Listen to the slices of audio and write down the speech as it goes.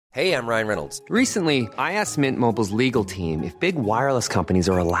Hey, I'm Ryan Reynolds. Recently, I asked Mint Mobile's legal team if big wireless companies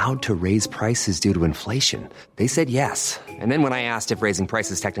are allowed to raise prices due to inflation. They said yes. And then when I asked if raising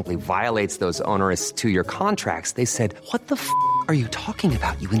prices technically violates those onerous two-year contracts, they said, "What the f*** are you talking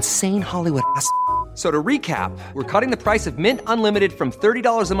about, you insane Hollywood ass?" So to recap, we're cutting the price of Mint Unlimited from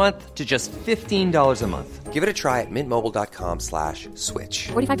 $30 a month to just $15 a month. Give it a try at mintmobile.com/switch.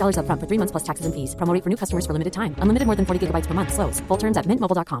 $45 up front for 3 months plus taxes and fees. Promo rate for new customers for limited time. Unlimited more than 40 gigabytes per month. Slows full terms at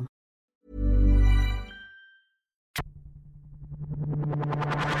mintmobile.com.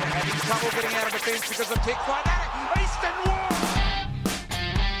 Having trouble getting out of defence because of Tick by that. Easton Wall!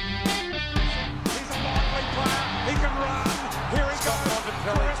 He's a lively player. He can run. Here he goes.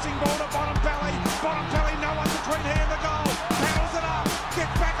 Pressing ball to Bottom-Belly. Bottom-Belly, no one between he and the goal. Paddles it up.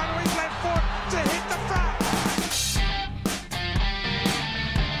 Gets back onto his left foot to hit the front.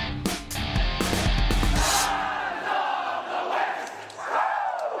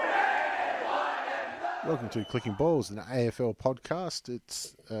 Welcome to Clicking Balls, an AFL podcast.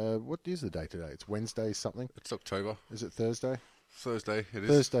 It's, what is the day today? It's Wednesday something. It's October. Is it Thursday? Thursday, it is.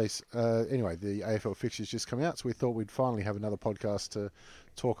 Thursdays. Anyway, the AFL fixture's just come out, so we thought we'd finally have another podcast to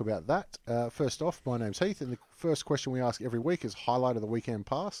talk about that. First off, my name's Heath, and the first question we ask every week is highlight of the weekend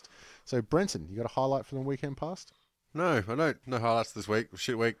past. So, Brenton, you got a highlight from the weekend past? No, I don't. No highlights this week.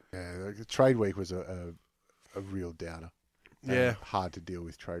 Shit week. Yeah, the trade week was a real downer. Yeah. Hard to deal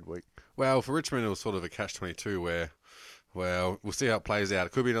with trade week. Well, for Richmond, it was sort of a catch-22 where, well, we'll see how it plays out.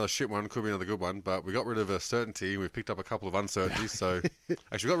 It could be another shit one, could be another good one, but we got rid of a certainty. We've picked up a couple of uncertainties. So,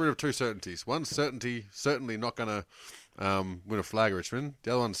 actually, we got rid of two certainties. One certainty, certainly not going to win a flag at Richmond.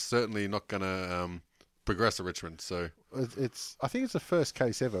 The other one's certainly not going to progress at Richmond. So, I think it's the first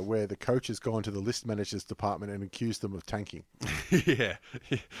case ever where the coach has gone to the list managers department and accused them of tanking. yeah.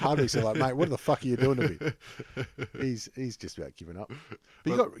 Hardly so like, mate, what the fuck are you doing to me? He's just about giving up. But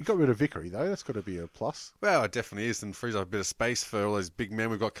you got rid of Vickery though. That's got to be a plus. Well, it definitely is, and frees up a bit of space for all those big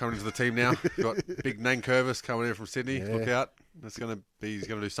men we've got coming into the team now. We've got big Nane Curvis coming in from Sydney. Yeah. Look out. He's going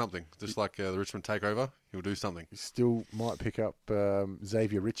to do something. Just like the Richmond takeover, he'll do something. You still might pick up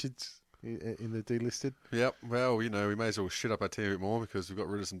Xavier Richards in the delisted. Yep. Well, we may as well shit up our team a bit more because we've got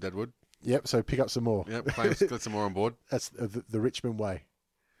rid of some deadwood. Yep. So pick up some more. Yep. Get some more on board. That's the Richmond way.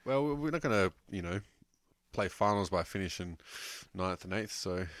 Well, we're not going to, play finals by finishing 9th and 8th.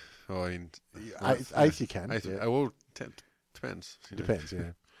 So, Eighth you can. 8th. Yeah. Well, depends. Depends.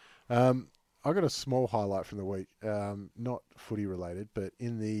 Yeah. I got a small highlight from the week, not footy related, but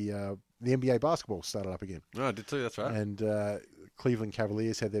in the NBA basketball started up again. Oh, I did too. That's right. And Cleveland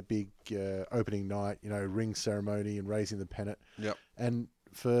Cavaliers had their big opening night, ring ceremony and raising the pennant. Yep. And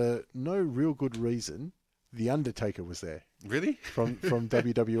for no real good reason, The Undertaker was there. Really? From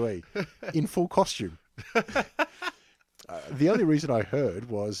WWE in full costume. The only reason I heard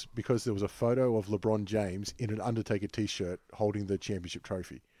was because there was a photo of LeBron James in an Undertaker t-shirt holding the championship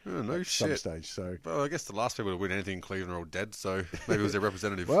trophy. Oh, no at shit. some stage. So, well, I guess the last people to win anything in Cleveland are all dead, so maybe it was their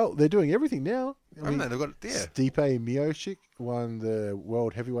representative. well, they're doing everything now. Haven't they? They've got, yeah. Stipe Miocic won the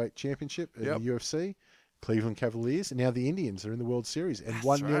World Heavyweight Championship in the UFC. Cleveland Cavaliers, and now the Indians are in the World Series and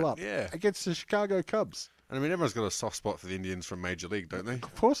 1-0 up against the Chicago Cubs. And I mean, everyone's got a soft spot for the Indians from Major League, don't they?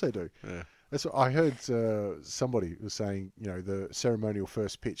 Of course they do. Yeah. That's what I heard. Somebody was saying, the ceremonial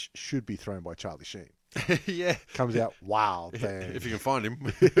first pitch should be thrown by Charlie Sheen. Yeah. Comes out wild. Bang. If you can find him.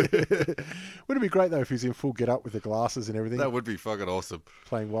 Wouldn't it be great, though, if he's in full get-up with the glasses and everything? That would be fucking awesome.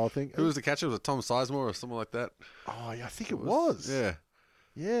 Playing Wild Thing. Who was the catcher? Was it Tom Sizemore or something like that? Oh, yeah, I think it was. Yeah.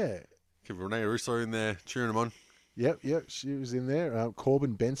 Yeah. Keep Renee Russo in there cheering him on. Yep, she was in there.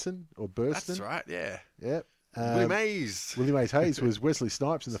 Corbin Benson or Burston. That's right, yeah. Yep. Willie Mays. Willie Mays Hayes was Wesley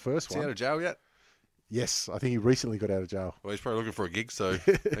Snipes in the first Is one. he out of jail yet? Yes, I think he recently got out of jail. Well, he's probably looking for a gig, so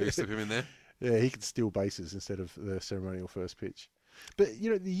maybe slip him in there. Yeah, he could steal bases instead of the ceremonial first pitch. But,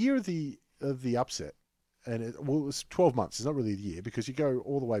 the year of the upset, and it was 12 months. It's not really a year because you go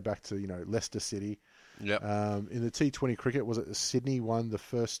all the way back to, Leicester City. Yep. In the T20 cricket, was it Sydney won the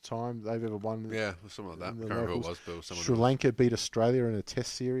first time they've ever won? Yeah, something like that. I can't remember who it was, but it was someone Sri Lanka beat Australia in a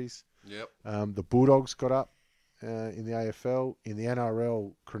test series. Yep. The Bulldogs got up in the AFL. In the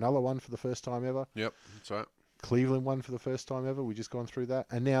NRL, Cronulla won for the first time ever. Yep, that's right. Cleveland won for the first time ever. We've just gone through that.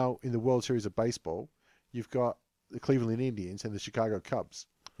 And now in the World Series of Baseball, you've got the Cleveland Indians and the Chicago Cubs.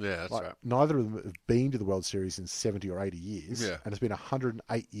 Yeah, that's right. Neither of them have been to the World Series in 70 or 80 years. Yeah. And it's been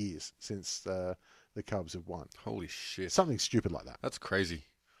 108 years since the Cubs have won. Holy shit. Something stupid like that. That's crazy.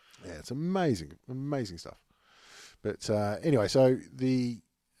 Yeah, it's amazing. Amazing stuff. But anyway, so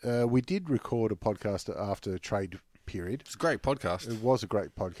we did record a podcast after trade period. It's a great podcast. It was a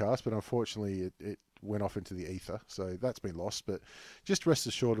great podcast, but unfortunately it went off into the ether, so that's been lost. But just rest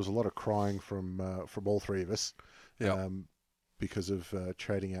assured, there was a lot of crying from all three of us, because of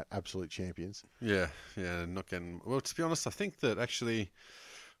trading out absolute champions. Yeah, not getting... Well, to be honest, I think that actually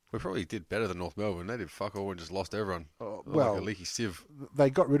we probably did better than North Melbourne. They did fuck all and just lost everyone. Well, like a leaky sieve. They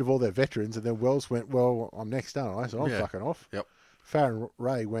got rid of all their veterans, and then Wells went, well, I'm next, aren't I? So I'm fucking off. Yep. Farrah and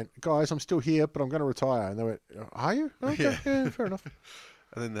Ray went, guys, I'm still here, but I'm going to retire. And they went, are you? Okay, yeah, fair enough.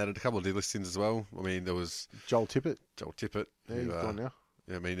 And then they had a couple of delistings as well. I mean, there was... Joel Tippett. Yeah, he's gone now.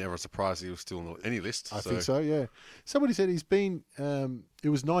 Yeah, I mean, everyone's surprised he was still on any list. I think so, yeah. Somebody said he's been... it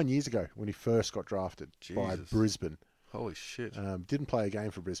was 9 years ago when he first got drafted by Brisbane. Holy shit. Didn't play a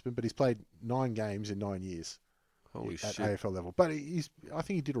game for Brisbane, but he's played 9 games in 9 years. Holy at shit. AFL level. But I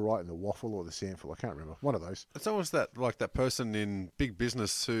think he did all right in the waffle or the sandful. I can't remember. One of those. It's almost that person in big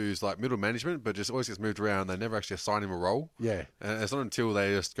business who's like middle management, but just always gets moved around. They never actually assign him a role. Yeah. And it's not until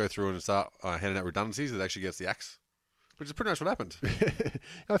they just go through and start handing out redundancies that it actually gets the axe, which is pretty much what happened.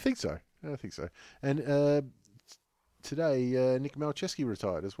 I think so. And today, Nick Malcheski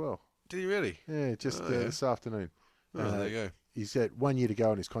retired as well. Did he really? Yeah, just this afternoon. There you go. He's got 1 year to go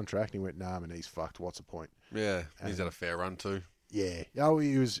on his contract, and he went, nah, man, he's fucked. What's the point? Yeah, he's had a fair run too. Yeah. Oh,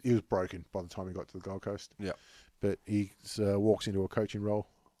 he was broken by the time he got to the Gold Coast. Yeah. But he walks into a coaching role.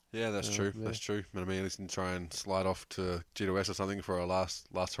 Yeah, that's true. Yeah. That's true. I mean, he can try and slide off to GWS or something for a last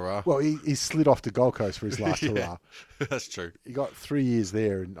hurrah. Well, he slid off to Gold Coast for his last hurrah. That's true. He got 3 years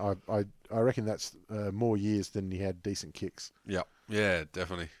there, and I reckon that's more years than he had decent kicks. Yeah. Yeah,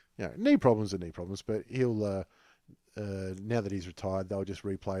 definitely. Yeah, knee problems are knee problems, but he'll... now that he's retired, they'll just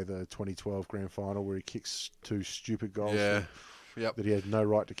replay the 2012 grand final where he kicks 2 stupid goals that he had no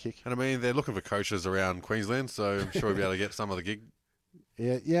right to kick. And I mean, they're looking for coaches around Queensland, so I'm sure he'll be able to get some of the gig.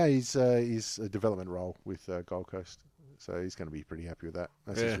 Yeah, he's a development role with Gold Coast, so he's going to be pretty happy with that.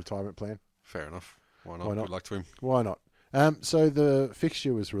 That's his retirement plan. Fair enough. Why not? Good luck to him. Why not? So the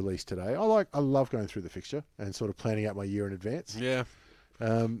fixture was released today. I love going through the fixture and sort of planning out my year in advance. Yeah.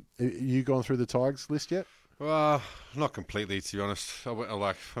 You gone through the Tigers list yet? Well, not completely, to be honest.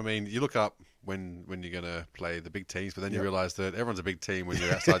 I mean, you look up when you're going to play the big teams, but then you realise that everyone's a big team when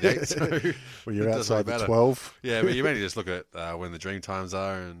you're outside the 8. So when you're outside the 12. Yeah, but you mainly just look at when the dream times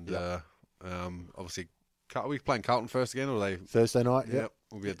are, and obviously, are we playing Carlton first again, or are they Thursday night? Yeah,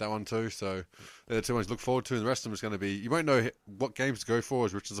 we'll be at that one too. So they're the two ones to look forward to, and the rest of them is going to be. You won't know what games to go for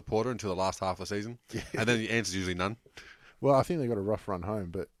as Richard supporter until the last half of the season, and then the answer's usually none. Well, I think they got a rough run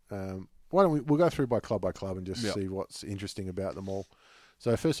home, but. Why don't we'll go through by club and just see what's interesting about them all.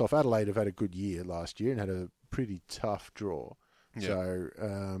 So first off, Adelaide have had a good year last year and had a pretty tough draw. Yeah.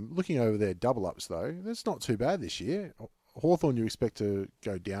 So looking over their double ups though, that's not too bad this year. Hawthorn you expect to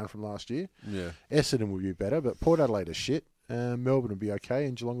go down from last year. Yeah. Essendon will be better, but Port Adelaide is shit. Melbourne will be okay,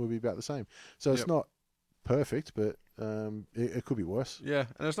 and Geelong will be about the same. So it's not perfect, but it could be worse. Yeah,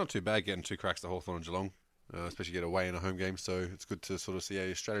 and it's not too bad getting 2 cracks to Hawthorn and Geelong. Especially get away in a home game, so it's good to sort of see how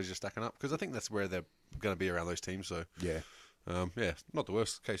your strategies are stacking up, because I think that's where they're going to be around those teams. So not the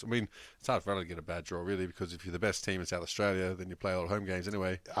worst case. I mean, it's hard for Adelaide to get a bad draw, really, because if you're the best team in South Australia, then you play a lot of home games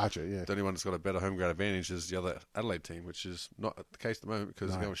anyway. Archer, yeah. The only one that's got a better home ground advantage is the other Adelaide team, which is not the case at the moment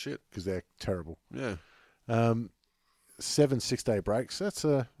because they're going shit. Because they're terrible. Yeah. 7 6-day breaks. That's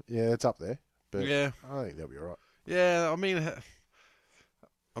it's up there. But yeah, I think they'll be all right. Yeah,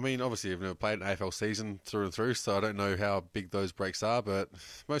 I mean, obviously, I've never played an AFL season through and through, so I don't know how big those breaks are, but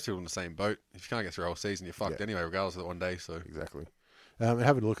most people in the same boat. If you can't get through a whole season, you're fucked anyway, regardless of that one day. So exactly.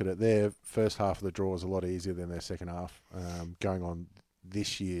 Having a look at it, their first half of the draw is a lot easier than their second half, going on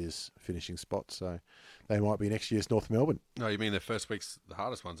this year's finishing spot, so they might be next year's North Melbourne. No, you mean their first week's the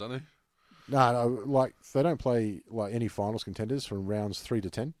hardest ones, aren't they? No, like they don't play like any finals contenders from rounds 3 to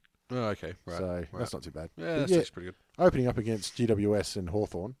 10. Oh, okay, right. So that's not too bad. Yeah, that's actually pretty good. Opening up against GWS and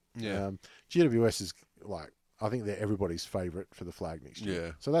Hawthorn. Yeah. GWS is I think they're everybody's favourite for the flag next year.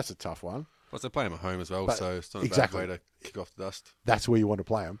 Yeah. So that's a tough one. Plus, they play them at home as well, so it's not a bad way to kick off the dust. That's where you want to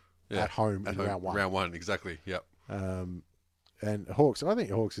play them, at home in round 1. Round 1, exactly, yep. And Hawks, I think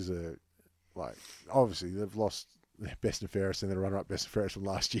Hawks is obviously they've lost their best and fairest and their runner-up best and fairest from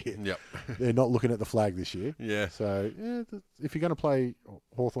last year. Yep. They're not looking at the flag this year. Yeah. So, if you're going to play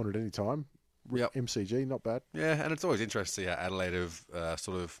Hawthorn at any time, MCG, not bad. Yeah, and it's always interesting to see how Adelaide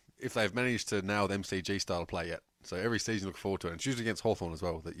have if they've managed to nail the MCG style of play yet. So every season you look forward to it. And it's usually against Hawthorn as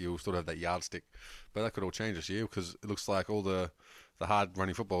well that you'll sort of have that yardstick. But that could all change this year because it looks like all the hard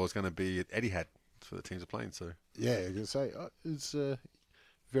running football is going to be at Etihad for the teams are playing. So yeah, I was going to say, it's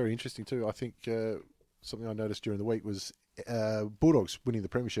very interesting too. I think something I noticed during the week was Bulldogs winning the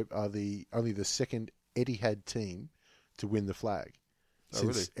premiership are only the second Etihad team to win the flag.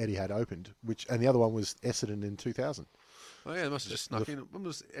 since Eddie had opened. And the other one was Essendon in 2000. Oh yeah, they must have just snuck in. When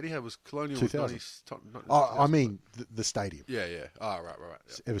was Etihad was Colonial? 2000. Was I mean the stadium. Yeah. Oh, right.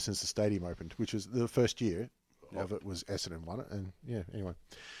 Yeah. Ever since the stadium opened, which was the first year of it was Essendon won it, and anyway.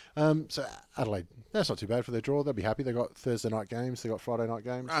 So Adelaide, that's not too bad for their draw. They'll be happy. They got Thursday night games. They got Friday night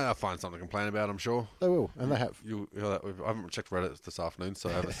games. I'll find something to complain about. I'm sure they will, and they have. I haven't checked Reddit this afternoon, so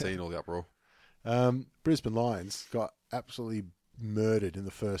I haven't seen all the uproar. Brisbane Lions got absolutely murdered in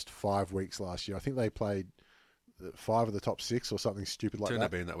the first 5 weeks last year. I think they played 5 of the top 6 or something stupid like Turned that.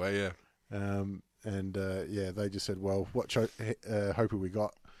 out being that way, yeah. They just said, well, what hope have we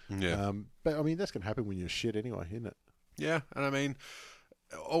got? Yeah. But I mean, that's going to happen when you're shit anyway, isn't it? Yeah, and I mean,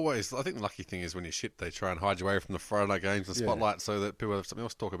 always, I think the lucky thing is when you're shit, they try and hide you away from the Friday night games and spotlight so that people have something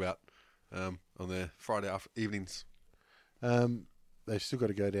else to talk about on their Friday evenings. They've still got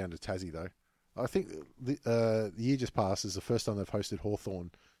to go down to Tassie, though. I think the year just passed is the first time they've hosted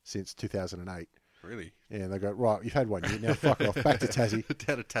Hawthorn since 2008. Really? Yeah, and they go, right, you've had 1 year, now fuck off, back to Tassie.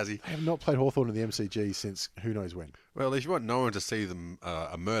 Down to Tassie. They have not played Hawthorn in the MCG since who knows when. Well, if you want no one to see them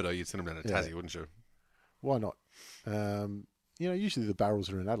a murder, you'd send them down to Tassie, wouldn't you? Why not? Usually the barrels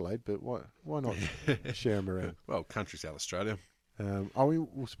are in Adelaide, but why not share them around? Well, country South Australia.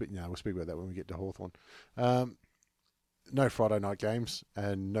 We'll speak about that when we get to Hawthorn. No Friday night games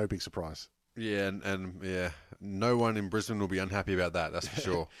and no big surprise. Yeah, and no one in Brisbane will be unhappy about that. That's for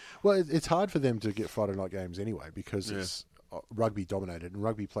sure. Well, it's hard for them to get Friday night games anyway because it's rugby dominated, and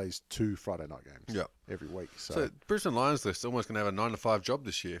rugby plays 2 Friday night games every week. So Brisbane Lions list almost going to have a 9 to 5 job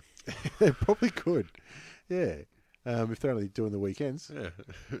this year. They probably could. Yeah, if they're only doing the weekends. Yeah,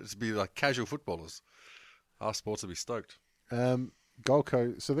 it'd be like casual footballers. Our sports would be stoked. Gold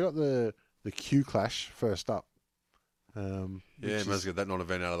Coast. So they got the Q Clash first up. Might as well get that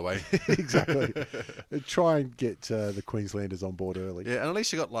non-event out of the way. Exactly. Try and get the Queenslanders on board early. Yeah, and at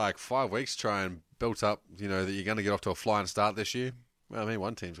least you got like 5 weeks to try and build up, that you're going to get off to a flying start this year. Well, I mean,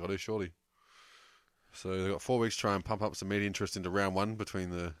 one team's got to, surely. So they've got 4 weeks to try and pump up some media interest into round 1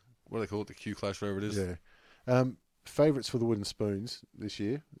 between the, what do they call it, the Q Clash, whatever it is. Yeah. Favourites for the Wooden Spoons this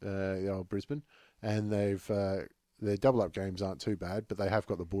year, the old Brisbane, and their double-up games aren't too bad, but they have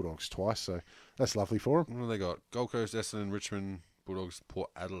got the Bulldogs twice, so that's lovely for them. What have they got? Gold Coast, Essendon, Richmond, Bulldogs,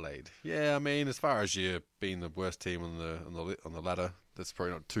 Port Adelaide. Yeah, I mean, as far as you being the worst team on the ladder, that's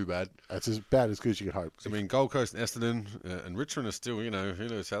probably not too bad. It's as bad as good as you could hope. I mean, Gold Coast and Essendon and Richmond are still, who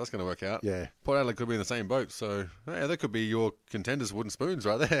knows how that's going to work out. Yeah. Port Adelaide could be in the same boat, so yeah, that could be your contenders' Wooden Spoons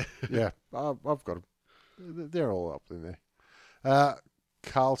right there. Yeah, I've got them. They're all up in there.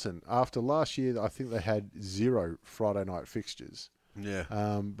 Carlton, after last year, I think they had 0 Friday night fixtures. Yeah.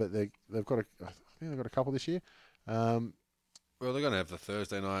 But they've got I think they've got a couple this year. Well, they're going to have the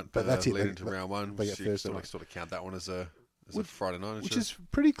Thursday night, but that's it. Leading into round 1. They get Thursday night. Sort of count that one as a Friday night, which is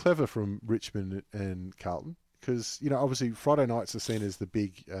pretty clever from Richmond and Carlton. Because, obviously Friday nights are seen as the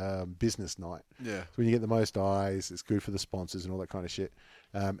big business night. Yeah. So when you get the most eyes, it's good for the sponsors and all that kind of shit.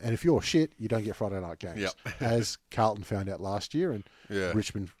 And if you're shit, you don't get Friday night games. Yep. As Carlton found out last year and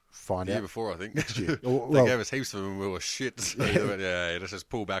Richmond find out. The year before, I think. Next year. They gave us heaps of them and we were shit. So let's just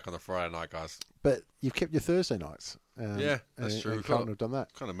pull back on the Friday night, guys. But you've kept your Thursday nights. That's true. And Carlton have done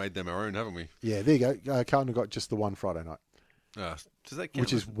that. Kind of made them our own, haven't we? Yeah, there you go. Carlton have got just the one Friday night. Does that count?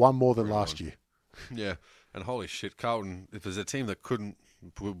 Which is one more than last year. Yeah. And holy shit, Carlton, if there's a team that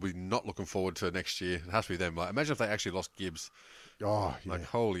would be not looking forward to next year, it has to be them. Like, imagine if they actually lost Gibbs. Oh, yeah. Like,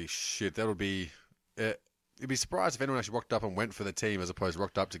 holy shit, that would be... you'd be surprised if anyone actually rocked up and went for the team as opposed to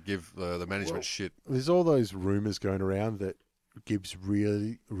rocked up to give the management shit. There's all those rumours going around that Gibbs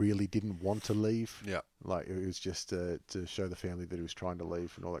really, really didn't want to leave. Yeah. Like, it was just to show the family that he was trying to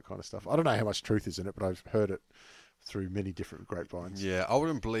leave and all that kind of stuff. I don't know how much truth is in it, but I've heard it through many different grapevines. Yeah, I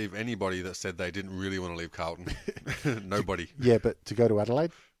wouldn't believe anybody that said they didn't really want to leave Carlton. Nobody. Yeah, but to go to Adelaide?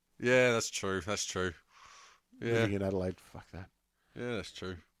 Yeah, that's true. Yeah. Living in Adelaide, fuck that. Yeah, that's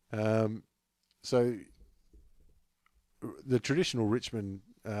true. So, the traditional Richmond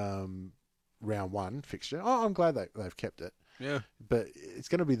round 1 fixture, I'm glad they've kept it. Yeah. But it's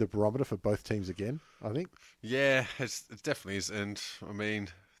going to be the barometer for both teams again, I think. Yeah, it definitely is. And, I mean...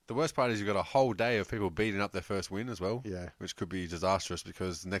 The worst part is you've got a whole day of people beating up their first win as well, which could be disastrous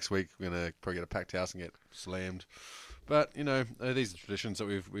because next week we're going to probably get a packed house and get slammed. But, these are traditions that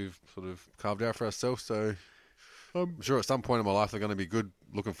we've sort of carved out for ourselves, so I'm sure at some point in my life they're going to be good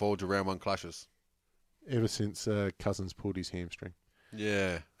looking forward to round 1 clashes. Ever since Cousins pulled his hamstring.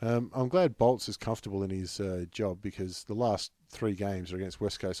 Yeah. I'm glad Bolts is comfortable in his job because the last 3 games are against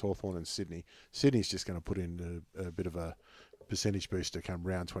West Coast, Hawthorn and Sydney. Sydney's just going to put in a bit of a percentage booster come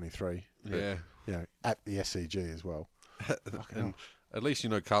round 23. Yeah. At the SCG as well. And At least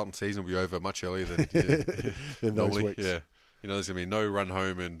Carlton's season will be over much earlier than in those normally. weeks. Yeah, there's going to be no run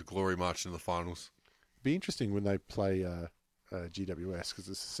home and glory march in the finals. Be interesting when they play GWS because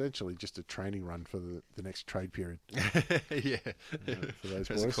it's essentially just a training run for the next trade period. Yeah, for those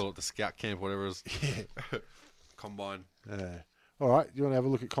let's boys. call it the scout camp, whatever it is. Yeah. Combine. All right, you want to have a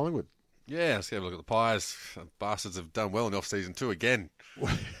look at Collingwood? Yeah, let's have a look at the Pies. Bastards have done well in off-season too again.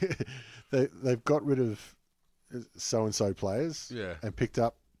 They've got rid of so-and-so players and picked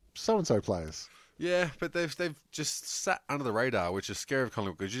up so-and-so players. Yeah, but they've just sat under the radar, which is scary of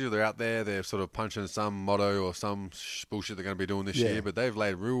Collingwood, because usually they're out there, they're sort of punching some motto or some bullshit they're going to be doing this year, but they've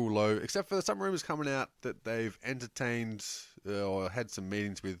laid real low, except for some rumours coming out that they've entertained or had some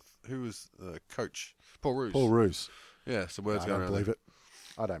meetings with, who was the coach? Paul Roos. Paul Roos. Yeah, some words going around.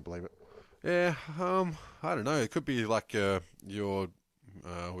 I don't believe it. Yeah, I don't know. It could be like your, what you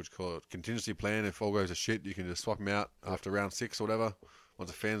call it, contingency plan. If all goes to shit, you can just swap him out after round 6 or whatever,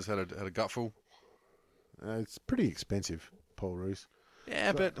 once the fans had a gutful. It's pretty expensive, Paul Roos.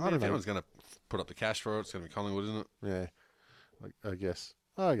 Yeah, but if anyone's going to put up the cash for it, it's going to be Collingwood, isn't it? Yeah, I guess.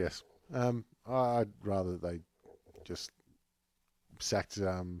 I'd rather they just sacked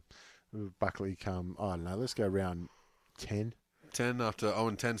Buckley come, I don't know, let's go round 10. 10 after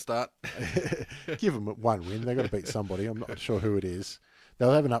 0-10 start. Give them one win. They've got to beat somebody. I'm not sure who it is.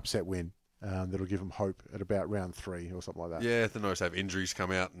 They'll have an upset win that'll give them hope at about round 3 or something like that. Yeah, they'll have injuries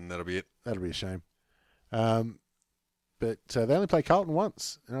come out and that'll be it. That'll be a shame. But they only play Carlton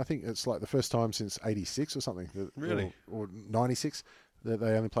once, and I think it's like the first time since 86 or something. Really? Or 96 that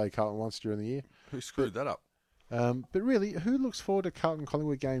they only play Carlton once during the year. Who screwed that up? But really, who looks forward to Carlton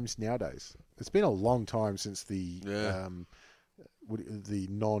Collingwood games nowadays? It's been a long time since the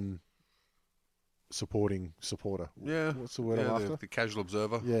non-supporting supporter. Yeah. What's the word I'm after? The casual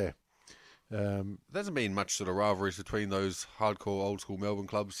observer. Yeah. There hasn't been much sort of rivalries between those hardcore old school Melbourne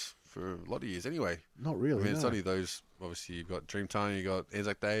clubs for a lot of years anyway. Not really. It's only those, obviously you've got Dreamtime, you've got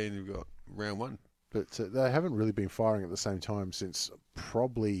Anzac Day, and you've got round 1. But they haven't really been firing at the same time since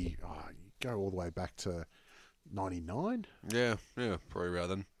probably, you go all the way back to 99? Yeah, probably around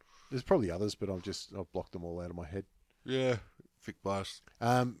then. There's probably others, but I've blocked them all out of my head. Yeah, thick blast.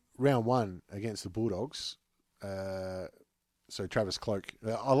 Round 1 against the Bulldogs. So Travis Cloke,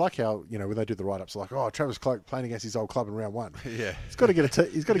 I like how when they do the write-ups, like, Travis Cloke playing against his old club in round 1. Yeah, he's got to get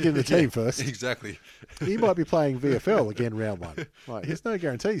he's got to get in the team first. Exactly. He might be playing VFL again round 1. Like, there's no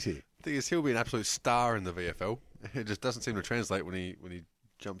guarantees here. The thing is, he'll be an absolute star in the VFL. It just doesn't seem to translate when he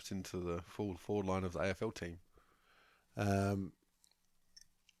jumps into the full forward line of the AFL team.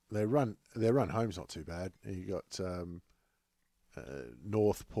 Their run home's not too bad. You got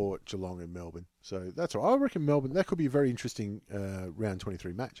North, Port, Geelong, and Melbourne. So that's all right. I reckon Melbourne, that could be a very interesting round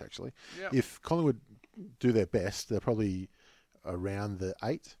 23 match, actually. Yep. If Collingwood do their best, they're probably around the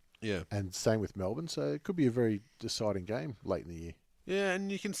 8. Yeah. And same with Melbourne. So it could be a very deciding game late in the year. Yeah,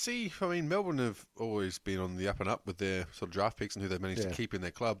 and you can see, Melbourne have always been on the up and up with their sort of draft picks and who they've managed to keep in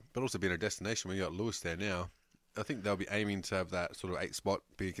their club, but also being a destination when you got Lewis there now. I think they'll be aiming to have that sort of 8th spot,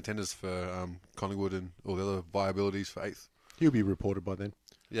 be contenders for Collingwood and all the other viabilities for 8th. He'll be reported by then.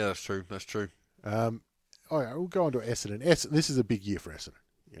 Yeah, that's true. All right, we'll go on to Essendon. This is a big year for Essendon.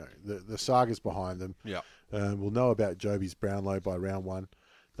 The saga's behind them. Yeah. We'll know about Joby's Brownlow by round 1.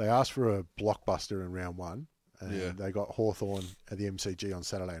 They asked for a blockbuster in round 1, and they got Hawthorn at the MCG on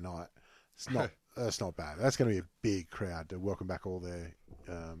Saturday night. That's not bad. That's going to be a big crowd to welcome back all their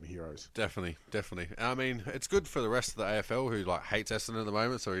heroes. Definitely. It's good for the rest of the AFL who hates Essendon at the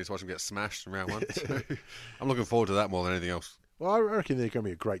moment, so you just watch them get smashed in round 1. So I'm looking forward to that more than anything else. Well, I reckon they're going to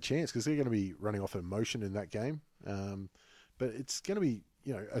be a great chance because they're going to be running off emotion in that game. But it's going to be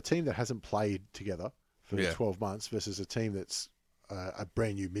a team that hasn't played together for 12 months versus a team that's a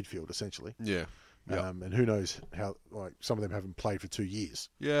brand new midfield essentially. Yeah. And who knows how some of them haven't played for 2 years.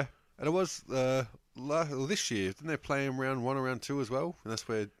 Yeah. And it was this year, didn't they play in round 1 or round 2 as well? And that's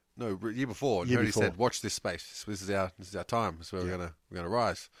where year before. And Cody said, "Watch this space. This is our time. This is where we're gonna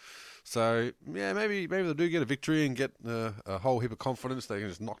rise." So maybe they'll do get a victory and get a whole heap of confidence. They can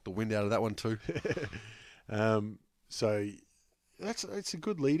just knock the wind out of that one too. So it's a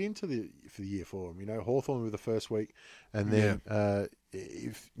good lead into for the year for them. Hawthorn with the first week, and then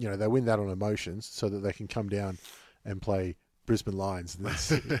if they win that on emotions, so that they can come down and play Brisbane Lions in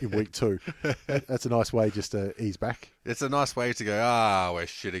week 2. That's a nice way just to ease back. It's a nice way to go, we're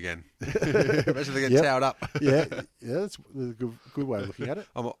shit again. Imagine they get towed up. yeah, that's a good way of looking at it.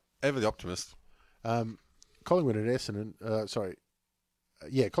 I'm ever the optimist. Collingwood and Essendon,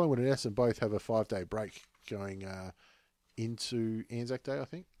 Collingwood and Essendon both have a 5-day break going into Anzac Day, I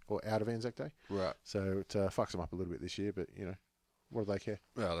think, or out of Anzac Day. Right. So it fucks them up a little bit this year, but, What do they care?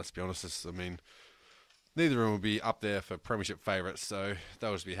 Well, let's be honest. Neither of them will be up there for premiership favourites, so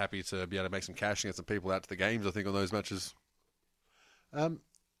they'll just be happy to be able to make some cash and get some people out to the games, I think, on those matches.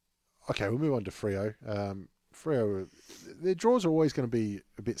 Okay, we'll move on to Freo. Freo, their draws are always going to be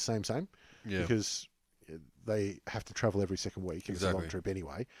a bit same, because they have to travel every second week, and it's a long trip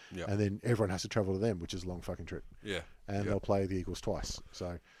anyway, and then everyone has to travel to them, which is a long fucking trip. Yeah. And they'll play the Eagles twice.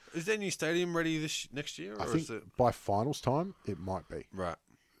 So, is their new stadium ready next year? Or I think by finals time, it might be. Right.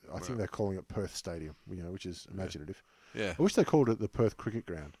 I think they're calling it Perth Stadium, which is imaginative. Yeah. I wish they called it the Perth Cricket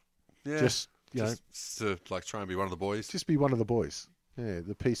Ground. Yeah. Just to try and be one of the boys. Just be one of the boys. Yeah,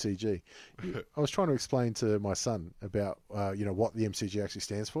 the PCG. I was trying to explain to my son about what the MCG actually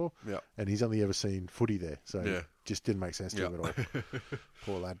stands for. Yeah. And he's only ever seen footy there, so it just didn't make sense to him at all.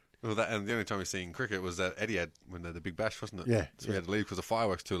 Poor lad. Well, and the only time we've seen cricket was that Eddie had when they had the big bash, wasn't it? Yeah. So we had to leave because the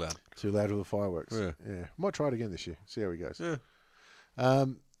fireworks too loud. Too loud with the fireworks. Yeah. Might try it again this year. See how he goes. Yeah.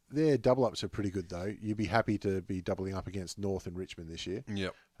 Their double ups are pretty good though. You'd be happy to be doubling up against North and Richmond this year.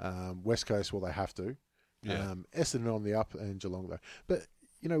 Yep. West Coast, well, they have to. Yeah. Essendon on the up and Geelong though. But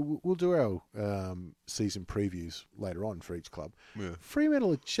we'll do our season previews later on for each club. Yeah.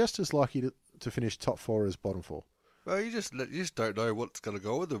 Fremantle are just as likely to finish top 4 as bottom 4. Well, you just don't know what's going to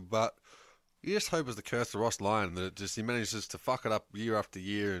go with them, but you just hope it's the curse of Ross Lyon that he manages to fuck it up year after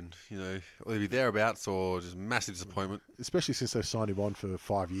year, and whether he be thereabouts or just massive disappointment. Especially since they've signed him on for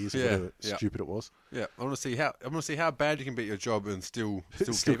 5 years, or whatever stupid it was. Yeah, I want to see how bad you can be at your job and still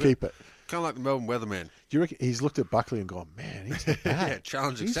keep it. Kind of like the Melbourne Weatherman. Do you reckon he's looked at Buckley and gone, man, he's not bad. Yeah,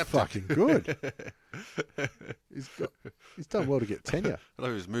 challenge he's accepted. Fucking good. He's done well to get tenure. I thought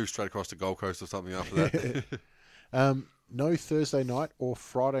he was moved straight across to Gold Coast or something after that. No Thursday night or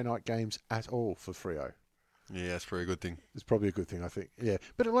Friday night games at all for Freo. Yeah, that's probably a good thing. It's probably a good thing, I think. Yeah,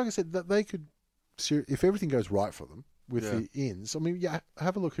 but like I said, that they could, if everything goes right for them with the ins. I mean,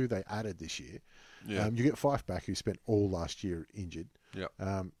 have a look who they added this year. Yeah. You get Fife back, who spent all last year injured. Yeah.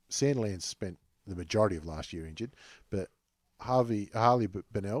 Sandlands spent the majority of last year injured, but Harley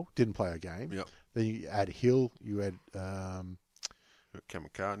Bennell didn't play a game. Yep. Then you add Hill, you add Cam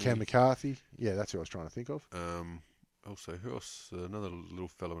McCartney. Cam McCarthy. Yeah, that's who I was trying to think of. Also, who else? Another little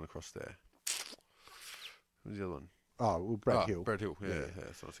fellow went across there. Who's the other one? Oh, well, Brad Hill. Brad Hill, yeah.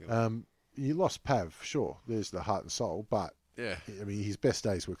 That's what I was thinking. You lost Pav, sure. There's the heart and soul, but yeah, I mean, his best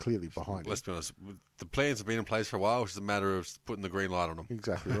days were clearly behind him. Let's be honest. The plans have been in place for a while. It's just a matter of putting the green light on them.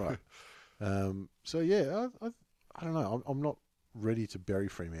 Exactly right. So yeah, I don't know. I'm not ready to bury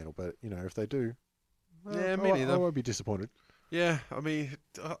Fremantle, but if they do, me neither. I won't be disappointed. Yeah, I mean,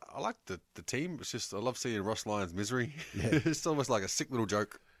 I like the team. It's just I love seeing Ross Lyon's misery. Yeah. It's almost like a sick little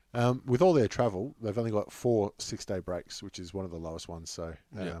joke. With all their travel, they've only got 4 6-day breaks, which is one of the lowest ones. So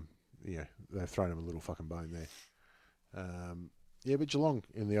they've thrown them a little fucking bone there. But Geelong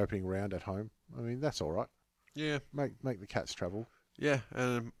in the opening round at home, I mean, that's all right. Yeah, make the Cats travel. Yeah,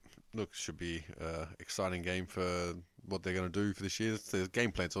 and look, should be exciting game for what they're going to do for this year. The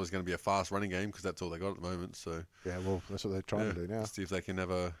game plan's always going to be a fast running game because that's all they got at the moment. So yeah, well, that's what they're trying to do now. See if they can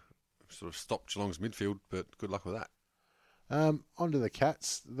ever sort of stop Geelong's midfield, but good luck with that. Onto the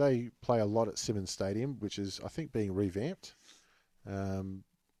Cats. They play a lot at Simmons Stadium, which is, I think, being revamped.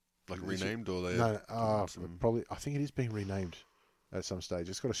 Like renamed, or they? No, probably. I think it is being renamed at some stage.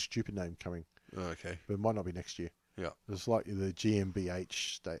 It's got a stupid name coming. Oh, okay. But it might not be next year. Yeah. It's like the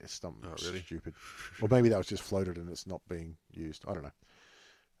GmbH something really? stupid. Or maybe that was just floated and it's not being used. I don't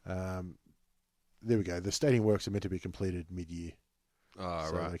know. There we go. The stadium works are meant to be completed mid-year. Oh,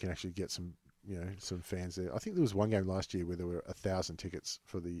 so right. they can actually get some fans there. I think there was one game last year where there were 1,000 tickets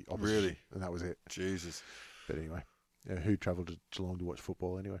for the opposition. Really? And that was it. Jesus. But anyway, who travelled to Geelong to watch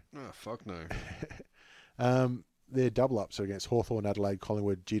football anyway? Oh, fuck no. Their double ups are against Hawthorn, Adelaide,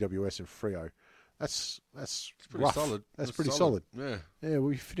 Collingwood, GWS, and Freo. That's pretty rough. solid. That's pretty solid. Yeah. Yeah,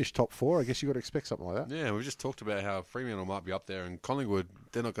 we finished top 4. I guess you got to expect something like that. Yeah, we just talked about how Fremantle might be up there, and Collingwood,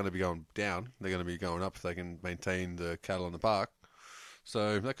 they're not going to be going down. They're going to be going up if they can maintain the cattle in the park.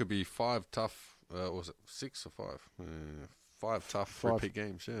 So that could be 5 tough. Was it 6 or 5? 5 tough repeat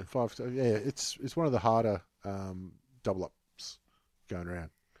games. Yeah. 5. Yeah, it's one of the harder double ups going around.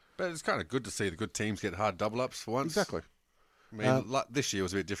 But it's kind of good to see the good teams get hard double ups for once. Exactly. I mean, this year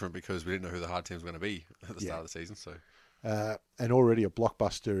was a bit different because we didn't know who the hard team was going to be at the start of the season. So, and already a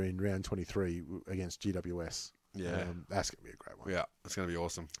blockbuster in round 23 against GWS. Yeah, that's going to be a great one. Yeah, it's going to be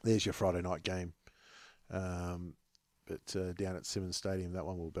awesome. There's your Friday night game. But down at Simmons Stadium, that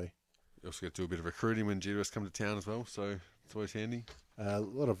one will be. You also get to do a bit of recruiting when GWS come to town as well, so it's always handy. A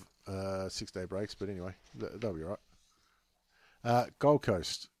lot of 6-day breaks, but anyway, they'll be all right. Gold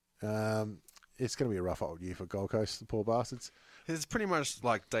Coast. It's going to be a rough old year for Gold Coast, the poor bastards. it's pretty much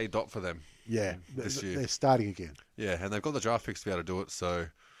like day dot for them. Yeah, this year. They're starting again. Yeah, and they've got the draft picks to be able to do it, so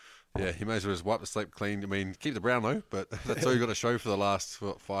yeah, he may as well just wipe the slate clean. I mean, keep the Brownlow, but that's all you've got to show for the last,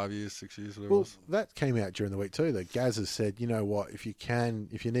 5 years, 6 years, whatever it Well, was. that came out during the week too. That Gaz has said, you know what, if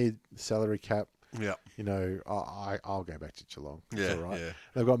you need salary cap, Yeah. you know, I'll go back to Geelong. It's Yeah, all right. yeah.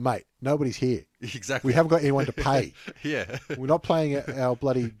 They've got, mate, nobody's here. Exactly. We haven't got anyone to pay. Yeah. We're not playing our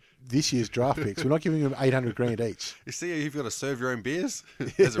bloody this year's draft picks. We're not giving them $800,000 each. You see, you've got to serve your own beers.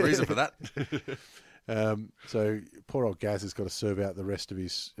 There's a reason for that. So poor old Gaz has got to serve out the rest of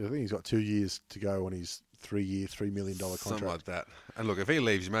his. I think he's got 2 years to go on his 3-year, $3 million contract. Something like that. And look, if he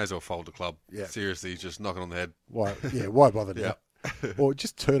leaves, you may as well fold the club. Yeah. Seriously, just knock it on the head. Why? Yeah, why bother now? Yeah. Or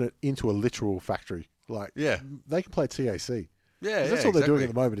just turn it into a literal factory. Like, Yeah. they can play TAC. Yeah, That's yeah, all they're doing exactly. at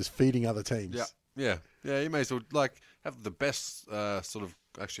the moment is feeding other teams. Yeah. You may as well have the best sort of.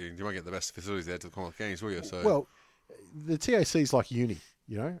 Actually, you won't get the best facilities there to the Commonwealth Games, will you? So Well, the TAC is like uni.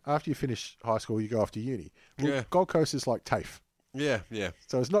 You know, after you finish high school, you go off to uni. Well, Yeah. Gold Coast is like TAFE. yeah.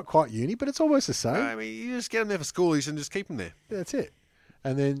 So it's not quite uni, but it's almost the same. I mean, you just get them there for school. You should just keep them there. That's it.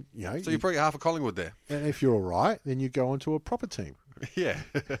 And then, you know, So you probably get half of Collingwood there. and if you're all right, then you go on to a proper team. Yeah.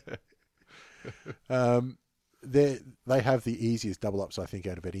 They have the easiest double ups, I think,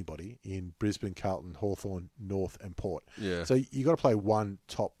 out of anybody in Brisbane, Carlton, Hawthorn, North, and Port. Yeah. So you got to play one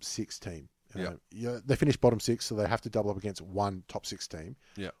top 6 team. They finish bottom 6, so they have to double up against one top 6 team.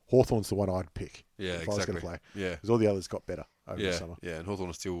 Yeah. Hawthorn's the one I'd pick. Yeah, if I was going exactly. to play. Yeah. Because all the others got better over the Yeah. summer. Yeah. And Hawthorn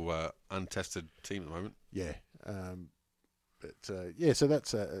is still untested team at the moment. Yeah. So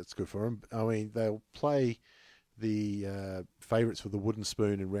that's good for them. I mean, they'll play the favourites for the wooden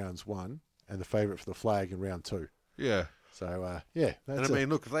spoon in rounds 1 and the favourite for the flag in round 2. Yeah. So, And that's I mean,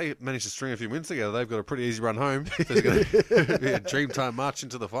 look, if they manage to string a few wins together, they've got a pretty easy run home. There's going to be a dream-time march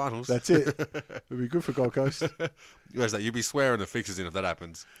into the finals. that's it. It'll be good for Gold Coast. You'd be swearing the fixtures in if that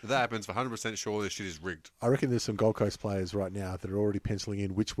happens. If that happens, for 100% sure this shit is rigged. I reckon there's some Gold Coast players right now that are already penciling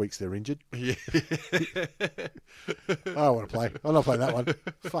in which weeks they're injured. Yeah. I don't want to play. I'm not playing that one.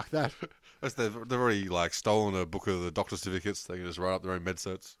 Fuck that. They've already stolen a book of the doctor certificates. They can just write up their own med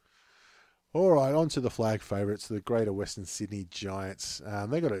certs. All right, on to the flag favourites, the Greater Western Sydney Giants.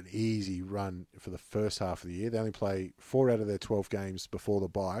 They got an easy run for the first half of the year. They only play 4 out of their 12 games before the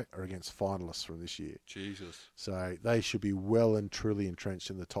bye are against finalists from this year. Jesus. So they should be well and truly entrenched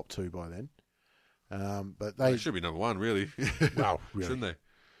in the top 2 by then. But They should be number 1, really. well, really, Shouldn't they?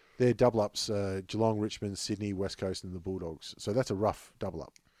 Their double ups: Geelong, Richmond, Sydney, West Coast, and the Bulldogs. So that's a rough double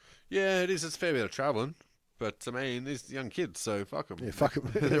up. Yeah, it is. It's a fair bit of travelling. But, I mean, these young kids, so fuck them. Yeah, fuck 'em.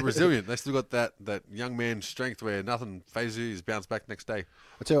 They're resilient. They still got that young man strength where nothing phases you. He's bounced back next day.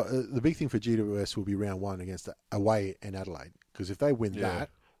 I tell you, the big thing for GWS will be round 1 against away in Adelaide, because if they win that,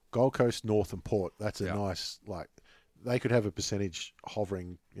 Gold Coast, North, and Port, that's a nice they could have a percentage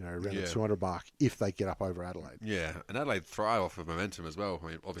hovering, around the 200 mark if they get up over Adelaide. Yeah, and Adelaide thrive off of momentum as well. I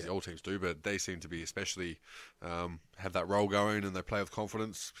mean, obviously all teams do, but they seem to be especially have that roll going and they play with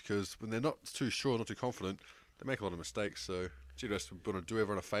confidence, because when they're not too sure, not too confident, they make a lot of mistakes. So GWS would want to do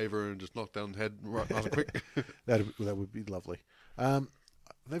everyone a favour and just knock down the head right nice and quick. That would be lovely.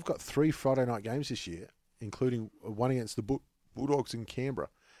 They've got 3 Friday night games this year, including one against the Bulldogs in Canberra.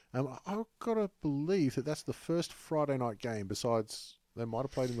 I've got to believe that that's the first Friday night game besides they might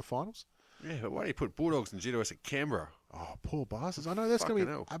have played in the finals. Yeah, but why do you put Bulldogs and GWS at Canberra? Oh, poor bastards. I know that's going to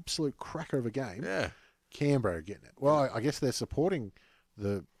be an Fucking hell. absolute cracker of a game. Yeah. Canberra are getting it. Well, I guess they're supporting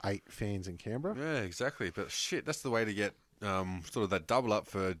the 8 fans in Canberra. Yeah, exactly. But shit, that's the way to get sort of that double up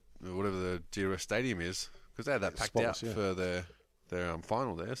for whatever the GWS stadium is, because they had that packed Spotless, out for their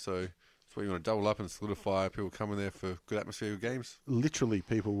final there. So that's why you want to double up and solidify people coming there for good atmosphere games. Literally,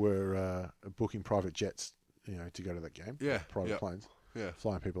 people were booking private jets, to go to that game. Yeah, Private planes. Yeah.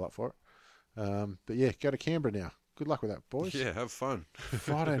 Flying people up for it. But yeah, go to Canberra now. Good luck with that, boys. Yeah, have fun.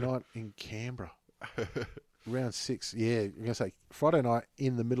 Friday night in Canberra. Round 6. Yeah, you're going to say Friday night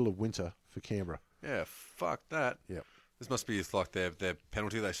in the middle of winter for Canberra. Yeah, fuck that. Yep. This must be their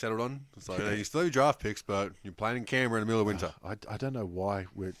penalty they settled on. It's like, you still do draft picks, but you're playing in Canberra in the middle of winter. I don't know why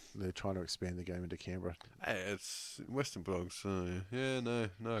they're trying to expand the game into Canberra. Hey, it's Western Bulldogs. So no,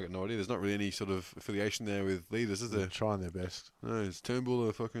 I got no idea. There's not really any sort of affiliation there with leaders, is They're there? trying their best. No, is Turnbull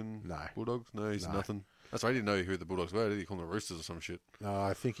a fucking Bulldogs? No, he's nothing. That's right. I didn't know who the Bulldogs were. Did he call them the Roosters or some shit? No,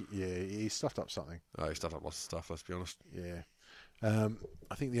 I think, he stuffed up something. Oh, he stuffed up lots of stuff, let's be honest. Yeah.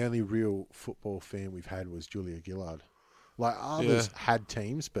 I think the only real football fan we've had was Julia Gillard. Others had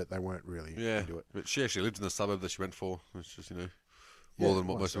teams, but they weren't really into it. But she actually lived in the suburb that she went for, which is, more than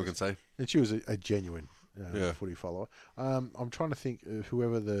what most people can say. And she was a genuine footy follower. I'm trying to think of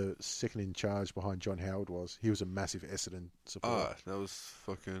whoever the second in charge behind John Howard was. He was a massive Essendon supporter. Oh, that was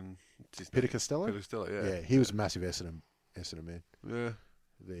fucking... Peter Costello? Peter Costello, yeah. Yeah, he was a massive Essendon man. Yeah.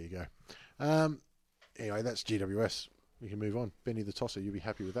 There you go. Anyway, that's GWS. We can move on. Benny the Tosser, you'll be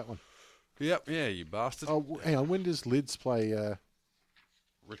happy with that one. Yep, yeah, you bastard. Oh, hang on. When does Lids play...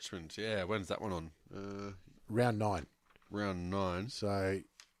 Richmond, yeah. When's that one on? round 9. Round 9. So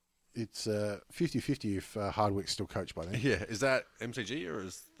it's 50-50 if Hardwick's still coached by then. Yeah, is that MCG or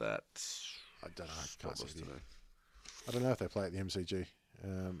is that... I don't know. I can't see to know. I don't know if they play at the MCG.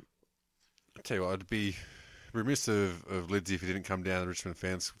 I'll tell you what, I'd be remiss of Lidsey if he didn't come down to the Richmond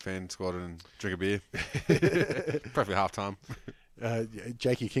fan squad and drink a beer. Probably half time.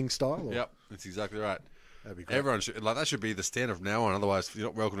 Jakey King style? Or? Yep, that's exactly right. That'd be great. Everyone should, that should be the standard from now on. Otherwise, if you're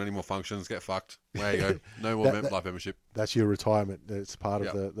not welcome to any more functions, get fucked. There you go. No more life membership. That's your retirement. It's part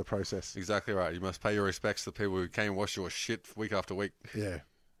of the process. Exactly right. You must pay your respects to the people who came and wash your shit week after week. Yeah.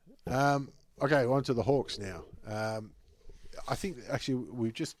 Okay, on to the Hawks now. I think, actually,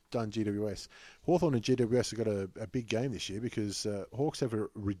 we've just done GWS. Hawthorn and GWS have got a big game this year because Hawks have a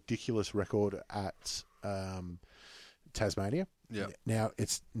ridiculous record at Tasmania. Yeah. Now,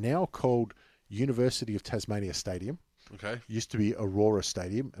 it's now called University of Tasmania Stadium. Okay. Used to be Aurora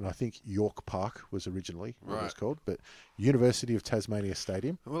Stadium, and I think York Park was originally what it was Right. called, but University of Tasmania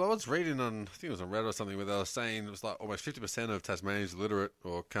Stadium. Well, I was reading on, I think it was on Reddit or something, where they were saying it was like almost 50% of Tasmanians are illiterate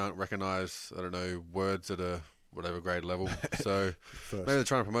or can't recognise, I don't know, words at a whatever grade level. So maybe they're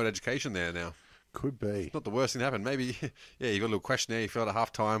trying to promote education there now. Could be. Not the worst thing to happen. Maybe, yeah, you got a little questionnaire, you fill out at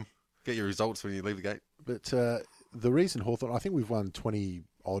half time, get your results when you leave the gate. But the reason Hawthorn, I think we've won 20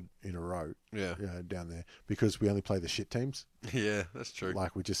 odd in a row down there because we only play the shit teams. Yeah, that's true.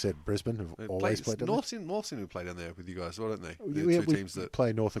 Like we just said, Brisbane have always played down North seem to play down there with you guys as well, don't they? there. The two teams that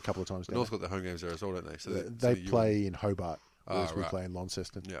play North a couple of times down North there. got their home games there as well, don't they? So They play in Hobart, whereas we right. play in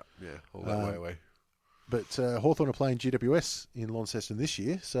Launceston. Yeah, all that way away. But Hawthorn are playing GWS in Launceston this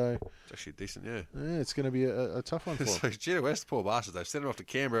year, so It's actually decent, yeah. it's going to be a tough one for them. So GWS, poor bastards, they've sent them off to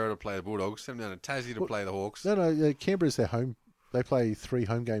Canberra to play the Bulldogs, sent them down to Tassie to play the Hawks. No, Canberra's their home. They play 3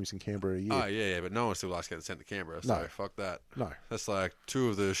 home games in Canberra a year. Oh, yeah, but no one still likes getting sent to Canberra, so No. fuck that. No. That's like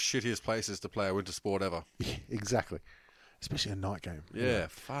 2 of the shittiest places to play a winter sport ever. Yeah, exactly. Especially a night game. Yeah,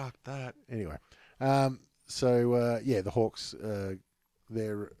 fuck that. Anyway. The Hawks,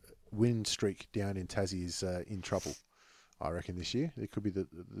 their win streak down in Tassie is in trouble, I reckon, this year. It could be the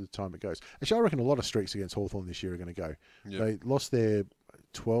time it goes. Actually, I reckon a lot of streaks against Hawthorn this year are going to go. Yep. They lost their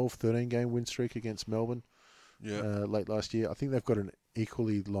 12, 13-game win streak against Melbourne late last year. I think they've got an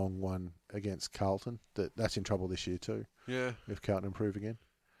equally long one against Carlton. That's in trouble this year too. Yeah. If Carlton improve again.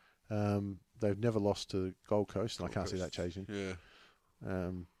 They've never lost to Gold Coast, and I can't see that changing. Yeah.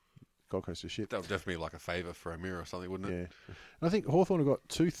 Gold Coast is shit. That would definitely be like a favour for O'Meara or something, wouldn't it? Yeah. And I think Hawthorn have got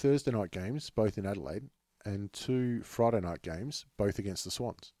 2 Thursday night games, both in Adelaide, and 2 Friday night games, both against the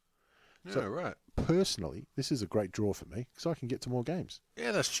Swans. Yeah, So- right. Personally, this is a great draw for me because I can get to more games.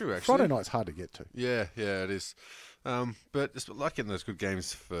 Yeah, that's true, actually. Friday night's hard to get to. Yeah, it is. But it's like getting those good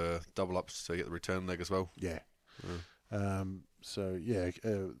games for double ups to get the return leg as well. Yeah. Their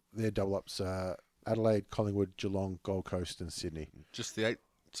double ups are Adelaide, Collingwood, Geelong, Gold Coast, and Sydney. Just the 8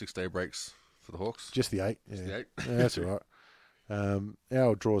 6-day breaks for the Hawks. Just the 8. Just the 8. Yeah, that's all right.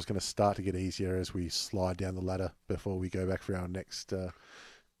 Our draw is going to start to get easier as we slide down the ladder before we go back for our next,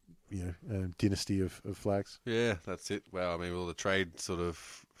 dynasty of flags. Yeah, that's it. Well, I mean, all the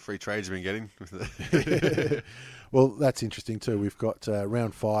free trades we've been getting. Well, that's interesting too. We've got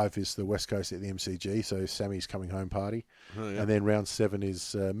round 5 is the West Coast at the MCG, so Sammy's coming home party. Oh, yeah. And then round 7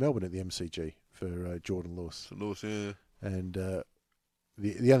 is Melbourne at the MCG for Jordan Lewis. Lewis, yeah. And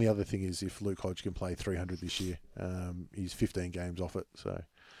the only other thing is if Luke Hodge can play 300 this year, he's 15 games off it. So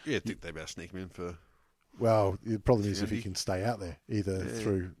Yeah, I think they better sneak him in for... Well, the problem is if he 50. can stay out there, either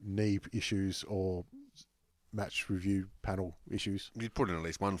through knee issues or match review panel issues. You'd put in at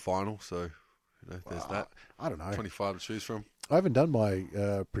least one final, so there's that. I don't know. 25 to choose from. I haven't done my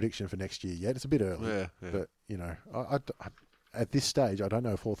prediction for next year yet. It's a bit early. Yeah. But, I, at this stage, I don't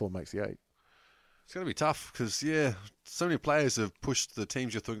know if Hawthorn makes the 8. It's going to be tough because, so many players have pushed the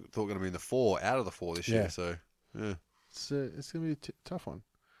teams you thought were going to be in the 4 out of the 4 this year. So, yeah. It's going to be a tough one.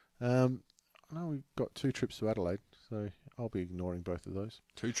 I know we've got 2 trips to Adelaide, so I'll be ignoring both of those.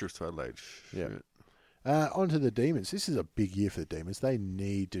 2 trips to Adelaide. Yeah. Shit. On to the Demons. This is a big year for the Demons. They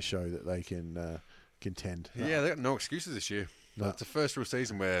need to show that they can contend. Yeah, they got no excuses this year. No. It's the first real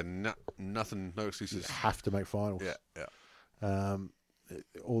season where no excuses. Have to make finals. Yeah.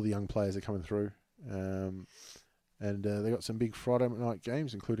 All the young players are coming through. And they got some big Friday night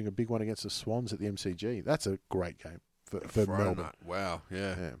games, including a big one against the Swans at the MCG. That's a great game for Friday Melbourne. night. Wow,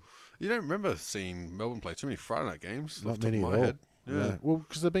 yeah. You don't remember seeing Melbourne play too many Friday night games? Not off the top many of at my all. head. Yeah. No. Well,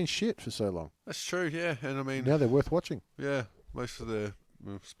 because they've been shit for so long. That's true, yeah. And I mean, Now they're worth watching. yeah, most of the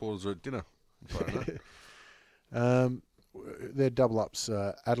supporters are at dinner on Friday night. They're double-ups,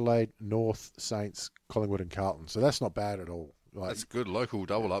 Adelaide, North, Saints, Collingwood and Carlton. So that's not bad at all. Like, That's good local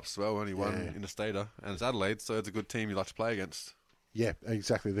double ups as well. Only one interstater, and it's Adelaide, so it's a good team you like to play against. yeah,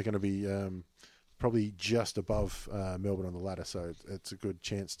 exactly. They're going to be probably just above Melbourne on the ladder, so it's a good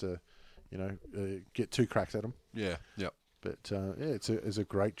chance to, get 2 cracks at them. Yeah, yep. But it's a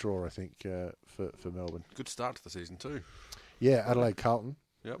great draw, I think, for Melbourne. Good start to the season too. Yeah, Adelaide, Carlton.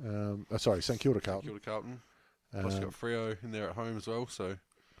 Yep. St Kilda, Carlton. Kilda Carlton. Plus you got Freo in there at home as well. So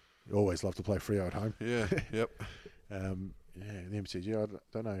You always love to play Freo at home. yeah, yep. The MCG. I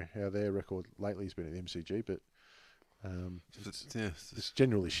don't know how their record lately has been at the MCG, but it's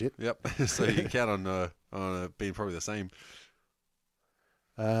generally shit. Yep. So you can count on being probably the same.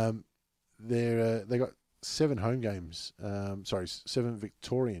 They got 7 home games. 7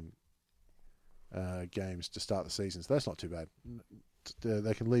 Victorian games to start the season. So that's not too bad.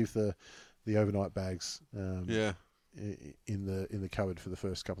 They can leave the overnight bags. In the cupboard for the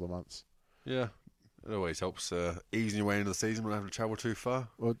first couple of months. Yeah. It always helps easing your way into the season when I have to travel too far.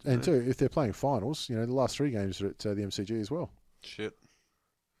 Well, and too, if they're playing finals, the last 3 games are at the MCG as well. Shit.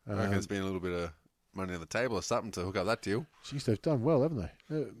 I reckon there's been a little bit of money on the table or something to hook up that deal. Jeez, they've done well, haven't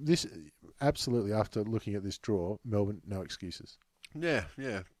they? This absolutely, after looking at this draw, Melbourne, no excuses. Yeah,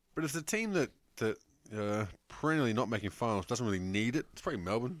 yeah. But it's a team that perennially not making finals doesn't really need it. It's probably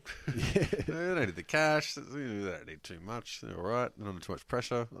Melbourne. Yeah. They don't need the cash. They don't need too much. They're all right. They're not under too much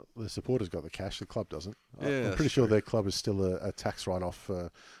pressure. The supporters got the cash. The club doesn't. Yeah, I'm pretty sure their club is still a tax write-off for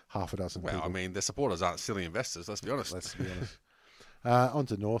half a dozen Well, people. I mean, their supporters aren't silly investors. Let's be honest. Let's be honest. On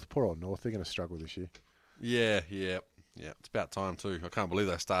to North. Poor old North. They're going to struggle this year. Yeah. It's about time too. I can't believe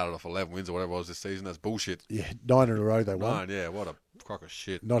they started off 11 wins or whatever it was this season. That's bullshit. Yeah, 9 in a row they won. 9, yeah. What a crock of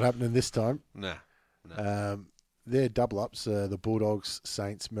shit. Not happening this time. Nah. They're double-ups, the Bulldogs,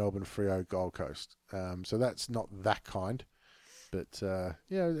 Saints, Melbourne, Freo, Gold Coast. So that's not that kind. But,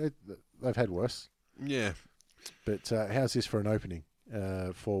 they've had worse. Yeah. But how's this for an opening?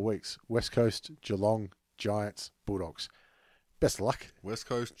 4 weeks. West Coast, Geelong, Giants, Bulldogs. Best of luck. West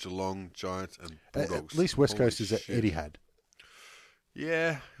Coast, Geelong, Giants, and Bulldogs. At least West Holy Coast is at shit. Etihad.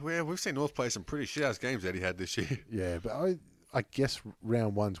 Yeah, we've seen North play some pretty shit-ass games that he had this year. Yeah, but I guess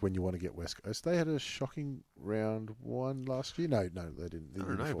round 1's when you want to get West Coast. They had a shocking round 1 last year. No, they didn't. I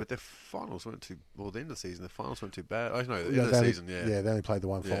don't know, but their finals weren't too... Well, the end of the season, their finals weren't too bad. Oh, no, the end Yeah, of the season, yeah. Yeah, they only played the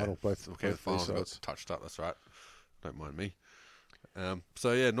one final. Both the finals got sides. touched up, that's right. Don't mind me.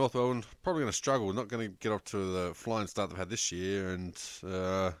 North Melbourne probably going to struggle. Not going to get off to the flying start they've had this year, and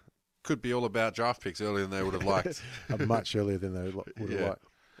could be all about draft picks earlier than they would have liked. Much earlier than they would have liked.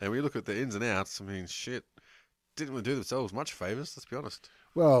 And when you look at the ins and outs, I mean, shit, didn't really do themselves much favours, let's be honest.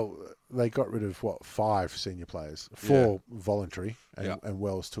 Well, they got rid of, 5 senior players? 4 voluntary, and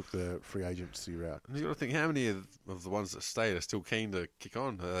Wells took the free agency route. And you've got to think, how many of the ones that stayed are still keen to kick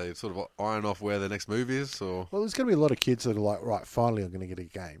on? Are they sort of iron off where their next move is? Or Well, there's going to be a lot of kids that are like, right, finally I'm going to get a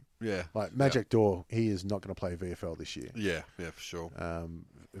game. Yeah. Like Magic Door, he is not going to play VFL this year. Yeah, for sure.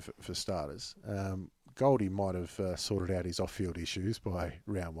 For starters. Goldie might have sorted out his off-field issues by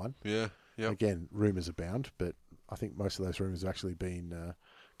round 1. Yeah. Again, rumours abound, but I think most of those rumours have actually been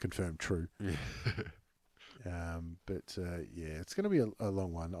confirmed true. Yeah. It's going to be a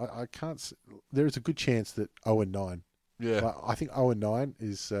long one. I can't. There is a good chance that 0-9. Yeah. I think 0-9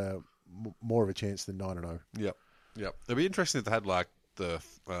 is more of a chance than 9-0. Yep. It'd be interesting if they had like the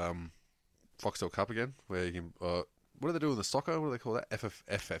Foxtel Cup again, where you can. What do they do in the soccer? What do they call that?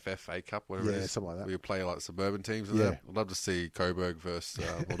 FFFA Cup, whatever it is. Something like that. Where you play like suburban teams in there. I'd love to see Coburg versus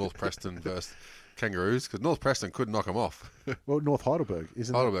or North Preston versus Kangaroos, because North Preston could knock them off. Well, North Heidelberg,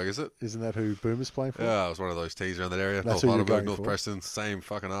 Heidelberg, is it? Isn't that who Boomer's playing for? Yeah, it was one of those teams around that area. That's North who you're Heidelberg, going North for. Preston, same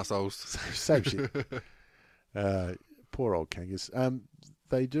fucking assholes. Same shit. Poor old Kangas.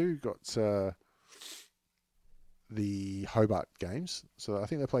 They do got the Hobart games. So I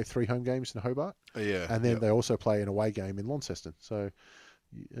think they play 3 home games in Hobart. Yeah. And then they also play an away game in Launceston. So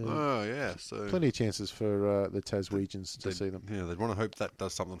so plenty of chances for the Taswegians to see them. Yeah, they'd want to hope that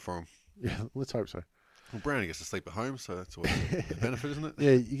does something for them. Yeah, let's hope so. Well, Brownie gets to sleep at home, so that's always a benefit, isn't it?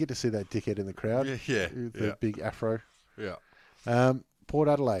 Yeah, you get to see that dickhead in the crowd. Yeah. With the big afro. Yeah. Port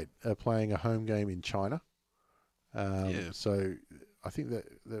Adelaide are playing a home game in China. So I think that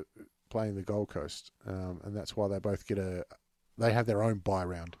they're playing the Gold Coast, and that's why they both they have their own bye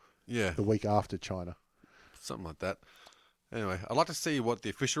round. Yeah. The week after China. something like that. Anyway, I'd like to see what the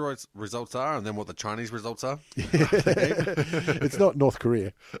official results are and then what the Chinese results are. It's not North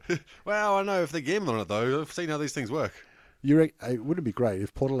Korea. Well, I know if they're gambling on it, though. I've seen how these things work. It wouldn't be great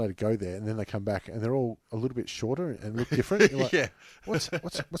if Port Adelaide go there and then they come back and they're all a little bit shorter and look different. You're like, Yeah. What's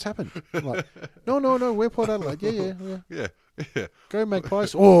happened? I'm like, no, we're Port Adelaide. Yeah. Yeah. Go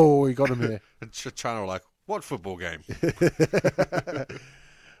Magpies. Oh, we got them there. And China were like, what football game?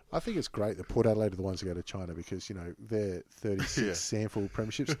 I think it's great that Port Adelaide are the ones who go to China because, their 36 sample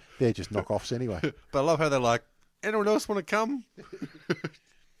premierships, they're just knockoffs anyway. But I love how they're like, anyone else want to come?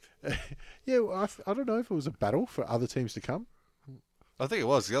 Well, I don't know if it was a battle for other teams to come. I think it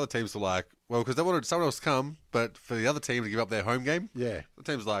was. The other teams were like, well, because they wanted someone else to come, but for the other team to give up their home game, Yeah. the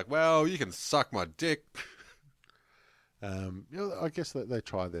team's like, well, you can suck my dick. I guess that they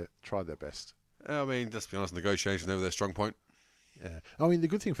tried their best. I mean, just to be honest, negotiations never their strong point. Yeah. I mean, the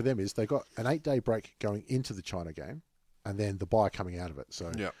good thing for them is they got an 8-day break going into the China game and then the bye coming out of it.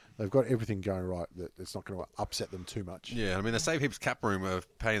 So they've got everything going right that it's not going to upset them too much. Yeah, I mean, they save heaps cap room of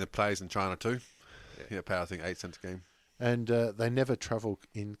paying the players in China too. Yeah, pay, I think, 8 cents a game. And they never travel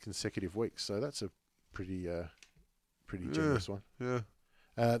in consecutive weeks, so that's a pretty generous one. Yeah.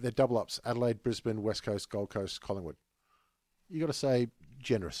 They're double ups: Adelaide, Brisbane, West Coast, Gold Coast, Collingwood. You got to say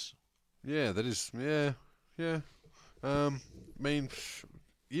generous. Yeah, that is. Yeah. I mean,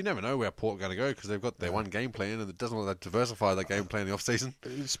 you never know where Port are going to go because they've got their one game plan and it doesn't look like they diversify that game plan in the off season.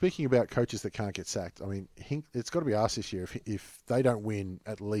 Speaking about coaches that can't get sacked, I mean, it's got to be asked this year if they don't win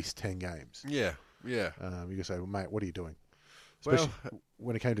at least 10 games. Yeah. You can say, well, mate, what are you doing? Especially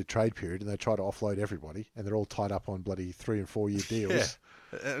when it came to trade period and they try to offload everybody and they're all tied up on bloody 3 and 4 year deals.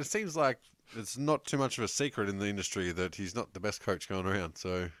 Yeah. It seems like it's not too much of a secret in the industry that he's not the best coach going around.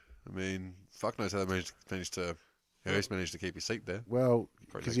 So, I mean, fuck knows how they managed to keep his seat there. Well,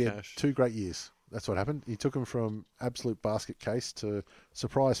 because he had 2 great years. That's what happened. He took him from absolute basket case to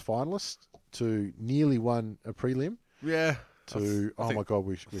surprise finalist to nearly won a prelim. Yeah. My God,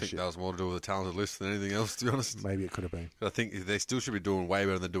 we think shit. that was more to do with the talented list than anything else, to be honest. Maybe it could have been. I think they still should be doing way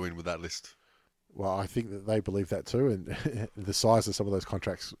better than they're doing with that list. Well, I think that they believe that too, and the size of some of those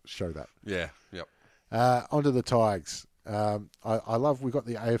contracts show that. Yeah, yep. Onto the Tigers. I love, we got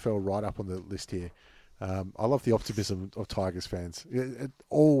the AFL right up on the list here. I love the optimism of Tigers fans. It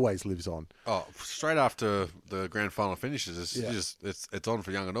always lives on. Oh, straight after the grand final finishes, it's on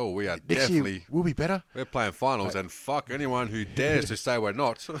for young and all. We are Next definitely year, we'll be better. We're playing finals, and fuck anyone who dares to say we're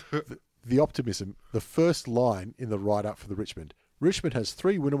not. The optimism, the first line in the write-up for the Richmond. Richmond has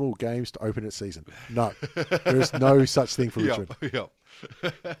 3 winnable games to open its season. No, there is no such thing for Richmond. Yep.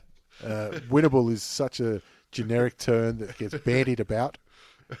 Winnable is such a generic term that gets bandied about.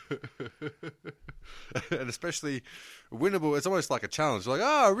 And especially winnable, it's almost like a challenge. Like,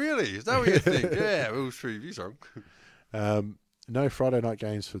 oh, really? Is that what you think? Yeah, we'll prove you wrong. No Friday night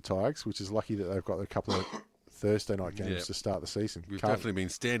games for Tigers, which is lucky that they've got a couple of Thursday night games to start the season. We've definitely been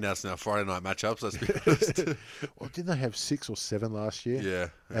standouts in our Friday night matchups, let's be honest. Well, didn't they have 6 or 7 last year? Yeah.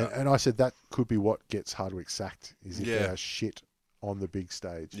 And I said that could be what gets Hardwick sacked, is if they Yeah. are shit on the big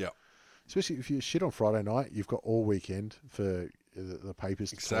stage. Yeah. Especially if you're shit on Friday night, you've got all weekend for the papers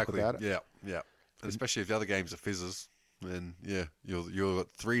to talk about it. Yeah. And especially if the other games are fizzes, then you'll got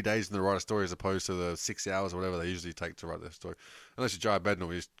 3 days in the write a story as opposed to the 6 hours or whatever they usually take to write their story. Unless you're Jai Bednall,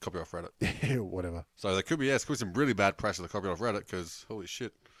 you just copy off Reddit. Whatever. So there could be some really bad press with the copy off Reddit because holy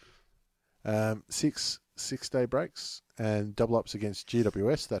shit. 6-day breaks and double ups against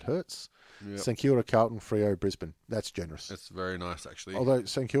GWS. That hurts. Yep. St Kilda, Carlton, Freo, Brisbane. That's generous. That's very nice, actually. Although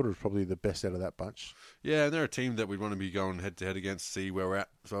St Kilda is probably the best out of that bunch. Yeah, and they're a team that we'd want to be going head-to-head against, see where we're at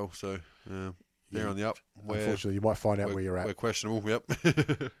as well. So they're on the up. Unfortunately, you might find out where you're at. We're questionable, yep.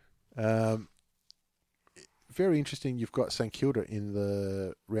 Very interesting, you've got St Kilda in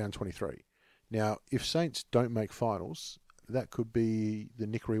the round 23. Now, if Saints don't make finals, that could be the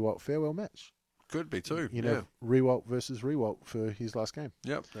Nick Riewoldt farewell match. Could be too. Riewoldt versus Riewoldt for his last game.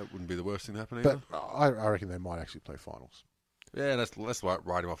 Yep, that wouldn't be the worst thing to happen But either. I reckon they might actually play finals. Yeah, let's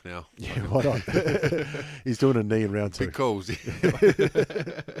write him off now. Yeah, why not? He's doing a knee in round 2. Big calls.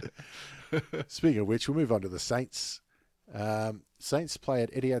 Speaking of which, we'll move on to the Saints. Saints play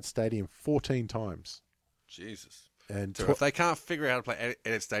at Etihad Stadium 14 times. Jesus. And So if they can't figure out how to play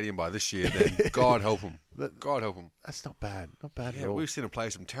Etihad Stadium by this year, then God help them. God help them. That's not bad. Not bad Yeah, at all. we've seen them play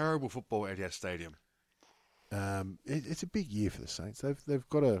some terrible football at Etihad Stadium. It's a big year for the Saints. They've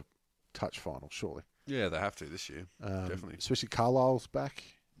got to touch final, surely. Yeah, they have to this year. Definitely. Especially Carlisle's back.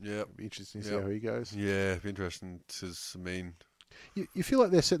 Yeah. It'll be interesting to see how he goes. Yeah, it'd be interesting. I mean, You feel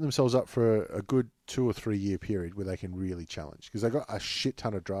like they're setting themselves up for a good 2 or 3 year period where they can really challenge because they've got a shit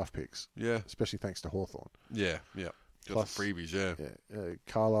ton of draft picks. Yeah. Especially thanks to Hawthorn. Yeah. Plus freebies,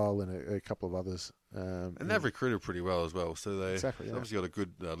 Carlisle and a couple of others. And they've recruited pretty well as well. So they've yeah. obviously got a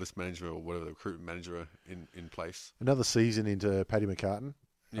good list manager or whatever, the recruitment manager in place. Another season into Paddy McCartan.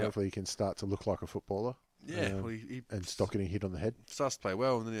 Yep. Hopefully he can start to look like a footballer. Yeah, and stop getting hit on the head. Starts to play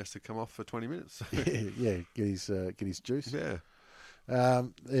well, and then he has to come off for 20 minutes. get his juice. Yeah.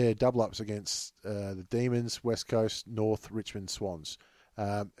 Double ups against the Demons, West Coast, North, Richmond, Swans.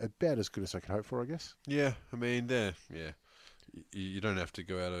 About as good as I could hope for, I guess. Yeah, I mean, you don't have to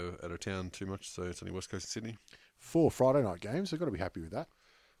go out of town too much, so it's only West Coast and Sydney. 4 Friday night games, they've got to be happy with that.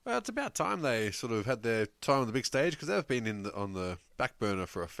 Well, it's about time they sort of had their time on the big stage because they've been on the back burner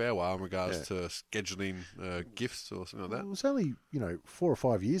for a fair while in regards to scheduling gifts or something like that. Well, it was only 4 or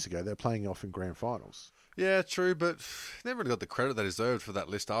 5 years ago they're playing off in grand finals. Yeah, true, but they never really got the credit they deserved for that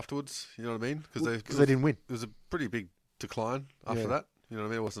list afterwards. You know what I mean? Because they didn't win. It was a pretty big decline after that. You know what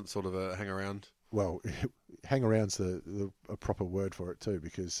I mean? It wasn't sort of a hang around. Well, hang around's a proper word for it too,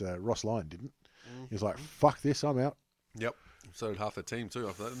 because Ross Lyon didn't. He was like, "Fuck this, I'm out." Yep. So did half their team too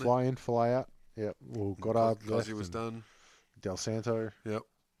after that, didn't Fly in, fly out. Yep. Well, Goddard left. Cozzy was done. Del Santo. Yep.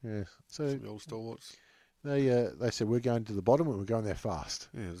 Yeah. So some old stalwarts. They said we're going to the bottom and we're going there fast.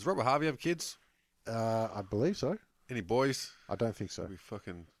 Yeah. Does Robert Harvey have kids? I believe so. Any boys? I don't think so. We'll be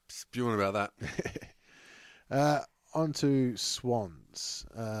fucking spewing about that. On to Swans.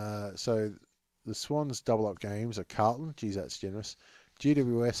 So the Swans double-up games are Carlton, geez, that's generous,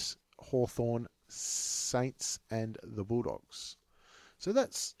 GWS, Hawthorn, Saints, and the Bulldogs. So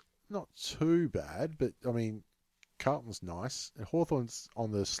that's not too bad, but, I mean, Carlton's nice. And Hawthorn's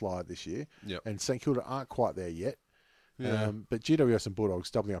on the slide this year. Yep. And St Kilda aren't quite there yet. Yeah. But GWS and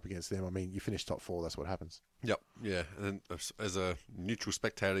Bulldogs doubling up against them, I mean, you finish top 4, that's what happens. Yep, yeah. And then as a neutral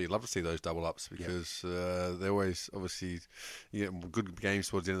spectator, you love to see those double ups because they always, obviously, you get good games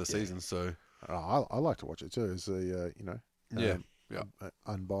towards the end of the season. So I like to watch it too as a,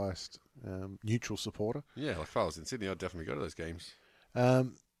 unbiased, neutral supporter. Yeah, like if I was in Sydney, I'd definitely go to those games.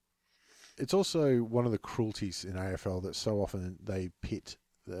 It's also one of the cruelties in AFL that so often they pit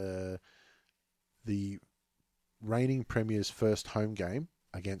the reigning Premier's first home game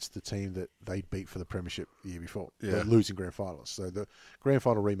against the team that they beat for the Premiership the year before. Yeah. The losing grand finals. So the grand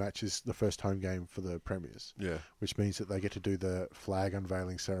final rematch is the first home game for the Premiers. Yeah. Which means that they get to do the flag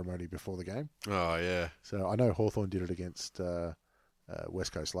unveiling ceremony before the game. Oh, yeah. So I know Hawthorn did it against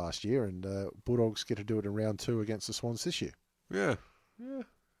West Coast last year, and Bulldogs get to do it in round 2 against the Swans this year. Yeah. Yeah.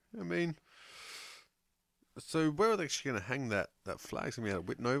 I mean, so where are they actually going to hang that flag? It's going to be out at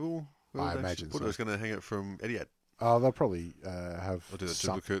Whitten Oval? I imagine so. Bulldogs going to hang it from Etihad? Oh, they'll probably have Or do that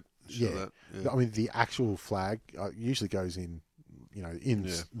some... duplicate? Yeah. I mean, the actual flag usually goes in,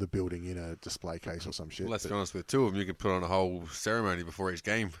 the building in a display case or some shit. Well, let's be honest, with 2 of them, you could put on a whole ceremony before each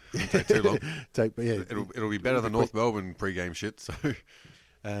game. It won't take too long. It'll be better than North Melbourne pre-game shit. So,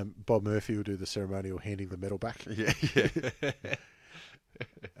 Bob Murphy will do the ceremonial handing the medal back. Yeah.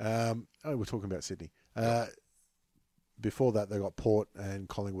 We're talking about Sydney. Before that, they got Port and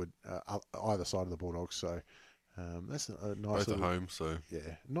Collingwood either side of the Bulldogs. So that's a nice. Both at home, so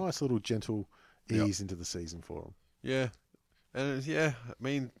nice little gentle ease into the season for them. Yeah, and I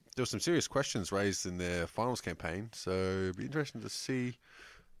mean, there were some serious questions raised in their finals campaign, so it'd be interesting to see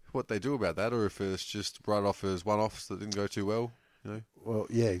what they do about that, or if it's just right off as one-offs that didn't go too well. Well,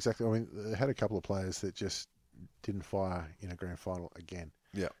 yeah, exactly. I mean, they had a couple of players that just didn't fire in a grand final again.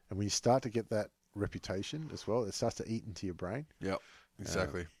 Yeah, and when you start to get that reputation as well, it starts to eat into your brain. Yep,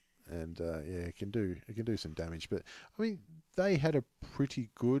 exactly. It can do some damage. But I mean, they had a pretty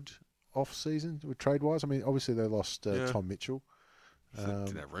good off season with trade wise. I mean, obviously they lost Tom Mitchell.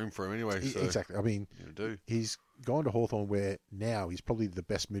 Didn't have room for him anyway. So exactly. I mean, he's gone to Hawthorn where now he's probably the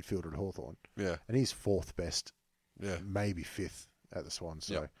best midfielder at Hawthorn. Yeah, and he's 4th best. Yeah, maybe 5th at the Swans.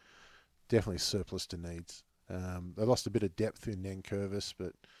 So definitely surplus to needs. They lost a bit of depth in Nankervis,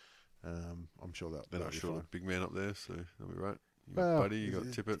 but I'm sure they're not sure fine. Big man up there, so they'll be right. You got Buddy, you got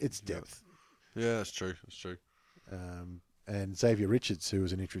Tippett. It's depth. Yeah, that's true. That's true. And Xavier Richards, who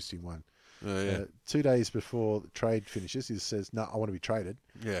was an interesting one. 2 days before the trade finishes, he says, "No, I want to be traded."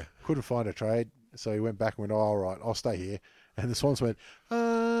 Yeah. Couldn't find a trade, so he went back and went, "Oh, all right, I'll stay here." And the Swans went,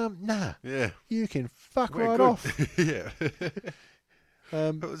 "Nah. Yeah. You can fuck right off." Yeah.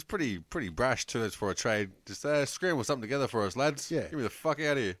 It was pretty brash 2 days for a trade. Just scramble something together for us, lads. Yeah. Get me the fuck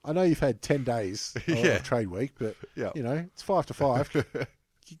out of here. I know you've had 10 days of trade week, but it's 5 to 5.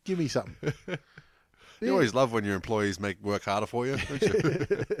 Give me something. You always love when your employees make work harder for you, don't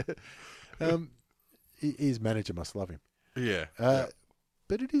you? His manager must love him. Yeah.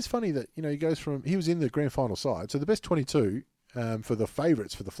 But it is funny that, he goes from... He was in the grand final side, so the best 22 for the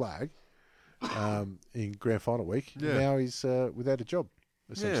favourites for the flag in grand final week. Yeah. Now he's without a job,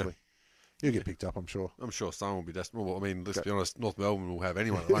 essentially. Yeah. He'll get picked up, I'm sure. I'm sure someone will be desperate. Well, I mean, let's be honest, North Melbourne will have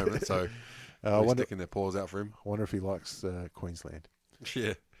anyone at the moment, so I wonder, sticking their paws out for him. I wonder if he likes Queensland.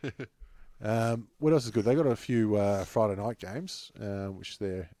 Yeah. What else is good? They got a few Friday night games, which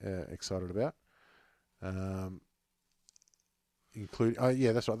they're excited about. That's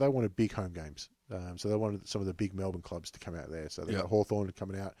right. They wanted big home games. So they wanted some of the big Melbourne clubs to come out there. So they got Hawthorn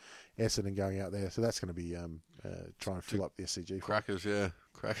coming out, Essendon going out there. So that's going to be try and fill up the SCG. Crackers, yeah.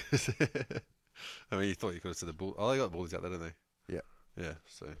 Crackers. I mean, you thought you could have said the Bulls. Oh, they got the Bulls out there, don't they? Yeah. Yeah,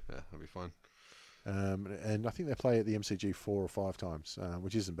 so, that'll be fine. And I think they play at the MCG 4 or 5 times,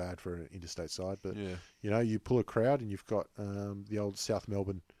 which isn't bad for an interstate side. But, you pull a crowd and you've got the old South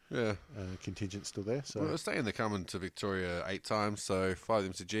Melbourne contingent still there. So they're saying they're coming to Victoria 8 times, so 5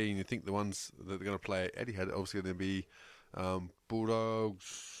 MCG, and you think the ones that they're going to play at Etihad are obviously going to be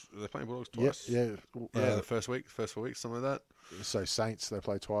Bulldogs. Are they playing Bulldogs twice? Yeah. The first 4 weeks, something like that. So Saints, they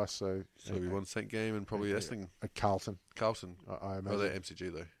play twice. So it'll be one Saint game and probably Essendon. Carlton. I imagine. They're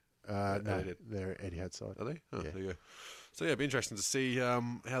MCG, though. No, they're Etihad side. Are they? Oh, there you go. So, it'd be interesting to see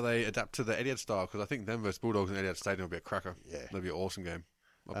how they adapt to the Etihad style, because I think them versus Bulldogs in Etihad Stadium will be a cracker. Yeah. That'll be an awesome game.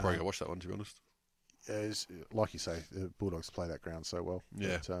 I'll probably go watch that one, to be honest. Like you say, the Bulldogs play that ground so well.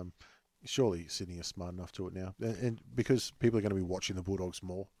 Yeah. But, surely Sydney are smart enough to it now. And because people are going to be watching the Bulldogs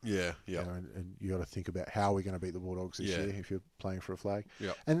more. Yeah, yeah. And you got to think about how we're going to beat the Bulldogs this year if you're playing for a flag.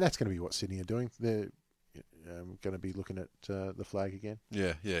 Yeah. And that's going to be what Sydney are doing. They're going to be looking at the flag again.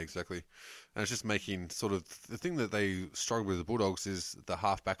 Yeah, exactly. And it's just making sort of... The thing that they struggle with the Bulldogs is the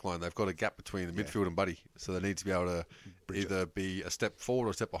half-back line. They've got a gap between the midfield and Buddy, so they need to be able to either be a step forward or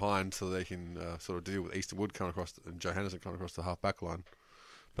a step behind so they can sort of deal with Easton Wood coming across and Johannesson coming across the half-back line.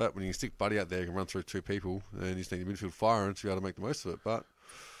 But when you stick Buddy out there, you can run through 2 people, and you just need the midfield firing to be able to make the most of it. But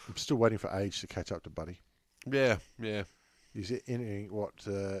I'm still waiting for Age to catch up to Buddy. Yeah. He's entering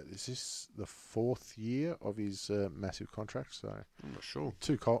is this the 4th year of his massive contract? So I'm not sure.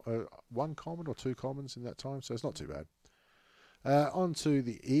 1 Coleman or 2 Colemans in that time, so it's not too bad. On to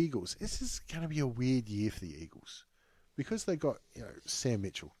the Eagles. This is going to be a weird year for the Eagles because they got Sam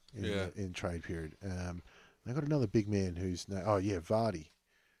Mitchell in trade period. They got another big man who's Vardy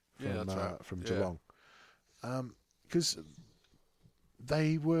from Geelong. Because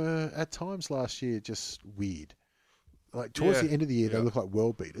they were at times last year just weird. Like towards the end of the year, they look like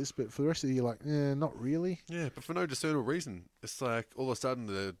world beaters, but for the rest of the year, not really. Yeah, but for no discernible reason. It's like all of a sudden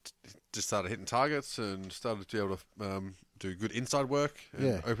they just started hitting targets and started to be able to do good inside work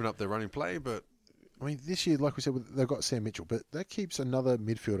and open up their running play. But I mean, this year, like we said, they've got Sam Mitchell, but that keeps another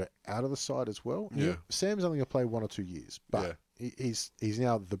midfielder out of the side as well. Yeah. Sam's only going to play 1 or 2 years, but he's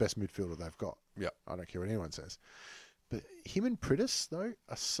now the best midfielder they've got. Yeah, I don't care what anyone says. But him and Pritis, though,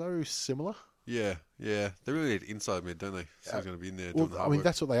 are so similar. Yeah. They really need inside mid, don't they? So he's going to be in there doing the hard work.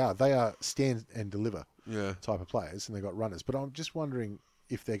 That's what they are. They are stand and deliver type of players, and they've got runners. But I'm just wondering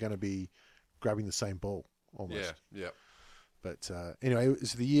if they're going to be grabbing the same ball almost. Yeah. But anyway,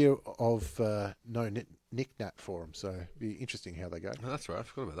 it's the year of no Nick Nat for them, so it'll be interesting how they go. Oh, that's right. I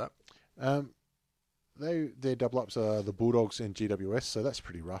forgot about that. Their double ups are the Bulldogs and GWS, so that's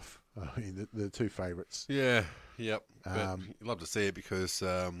pretty rough. I mean, the 2 favourites. Yeah, yep. But you'd love to see it because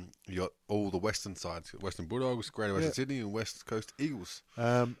you got all the Western sides: Western Bulldogs, Greater Western Sydney, and West Coast Eagles.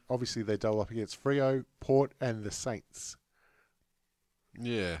 Obviously, they double up against Freo, Port, and the Saints.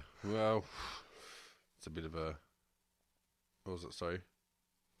 Yeah, well, it's a bit of a... What was it? Sorry.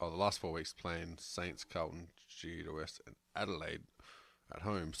 The last 4 weeks playing Saints, Carlton, GWS, and Adelaide at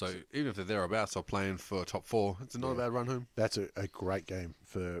home. So even if they're thereabouts or playing for top 4, it's not a bad run home. That's a great game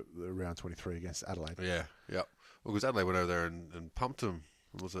for round 23 against Adelaide. Yeah. Well, because Adelaide went over there and pumped them.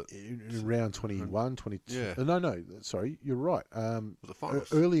 Was it? In round 21, 22. Yeah. No, sorry, you're right. Was it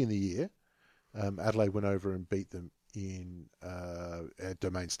finals? Early in the year, Adelaide went over and beat them in at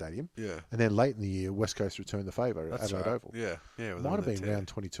Domain Stadium. Yeah. And then late in the year, West Coast returned the favour at Adelaide Oval. Yeah. It might have been round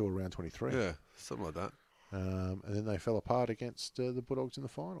 22 or round 23. Yeah, something like that. And then they fell apart against the Bulldogs in the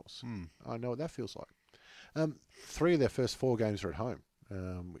finals. I know what that feels like. 3 of their first 4 games are at home,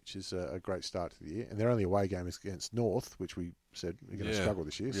 which is a great start to the year. And their only away game is against North, which we said are going to struggle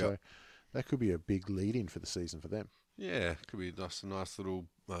this year. Yep. So that could be a big lead-in for the season for them. Yeah, could be a nice little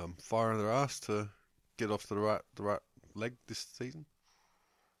fire in their ass to get off to the right leg this season.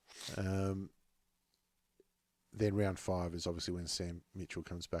 Then round 5 is obviously when Sam Mitchell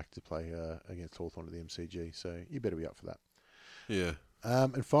comes back to play against Hawthorn at the MCG, so you better be up for that. Yeah.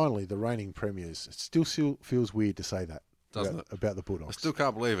 And finally, the reigning premiers. It still feels weird to say that, doesn't it? About the Bulldogs. I still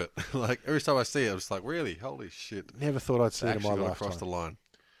can't believe it. Like, every time I see it, I'm just like, really? Holy shit. Never thought I'd see it in my Actually got lifetime. across the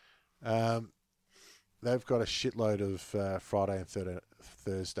line. They've got a shitload of Friday and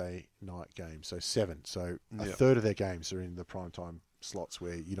Thursday night games, so 7. So a third of their games are in the primetime slots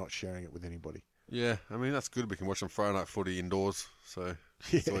where you're not sharing it with anybody. Yeah, I mean, that's good. We can watch some Friday night footy indoors, so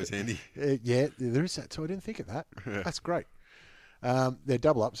it's always handy. Yeah, there is that too. I didn't think of that. Yeah. That's great. They're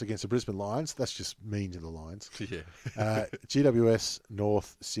double ups against the Brisbane Lions. That's just mean to the Lions. Yeah. GWS,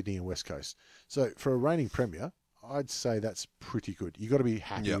 North, Sydney and West Coast. So for a reigning premier, I'd say that's pretty good. You've got to be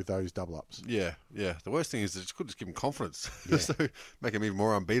happy with those double ups. Yeah, yeah. The worst thing is that you could just give them confidence. Yeah. So make them even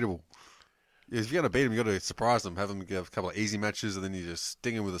more unbeatable. If you're going to beat them, you've got to surprise them, have them give a couple of easy matches, and then you just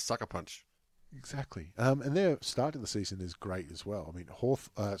sting them with a sucker punch. Exactly. And their start of the season is great as well. I mean,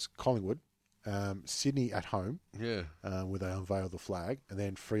 it's Collingwood, Sydney at home, where they unveil the flag, and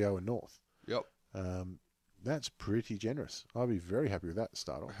then Freo and North. Yep. That's pretty generous. I'd be very happy with that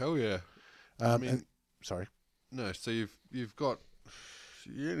start off. Hell yeah. Sorry. No, so you're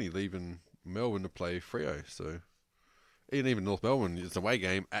only leaving Melbourne to play Freo, so even North Melbourne, it's an away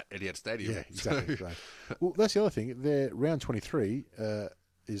game at Etihad Stadium. Yeah, exactly. So. Well, that's the other thing. Their round 23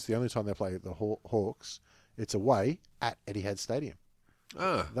 is the only time they play the Hawks. It's away at Etihad Stadium.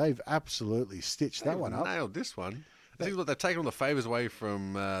 They've absolutely stitched that one up. Nailed this one. It seems like they've taken all the favours away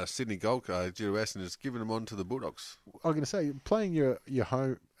from Sydney Gold Coast, GWS, and just given them on to the Bulldogs. I'm going to say, playing your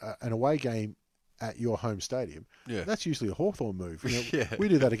home an away game at your home stadium, that's usually a Hawthorn move. We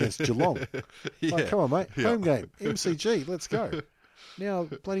do that against Geelong. Like, come on, mate. Home game, MCG, let's go. Now,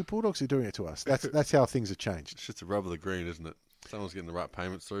 bloody Bulldogs are doing it to us. That's how things have changed. It's just a rub of the green, isn't it? Someone's getting the right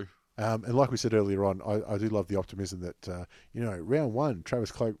payments through. And like we said earlier on, I do love the optimism that, round 1,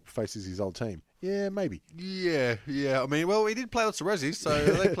 Travis Cloak faces his old team. Yeah, maybe. Yeah. I mean, well, he did play lots of Rezzies, so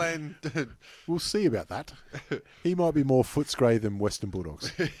are they playing... We'll see about that. He might be more Footscray than Western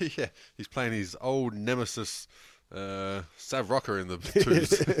Bulldogs. Yeah, he's playing his old nemesis, Sav Rocker in the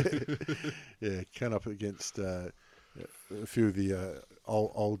twos. Yeah, can up against a few of the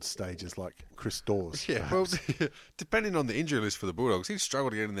old stages like Chris Dawes. Yeah, perhaps. Well, depending on the injury list for the Bulldogs, he'd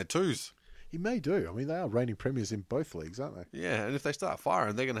struggle to get in their twos. He may do. I mean, they are reigning premiers in both leagues, aren't they? Yeah, and if they start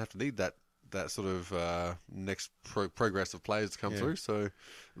firing, they're going to have to need that sort of next progress of players to come through. So,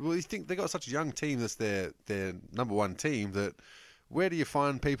 well, you think they got such a young team that's their number one team. That where do you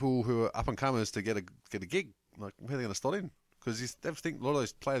find people who are up and comers to get a gig? Like, where are they going to slot in? Because I think a lot of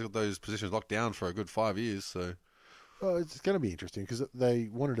those players got those positions locked down for a good 5 years. So, well, it's going to be interesting because they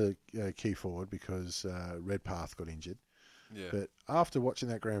wanted a key forward because Redpath got injured. Yeah. But after watching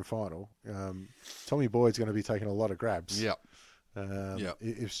that grand final, Tommy Boyd's going to be taking a lot of grabs. Yeah.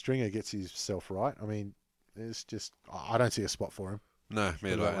 If Stringer gets himself right, I mean, it's just I don't see a spot for him. No,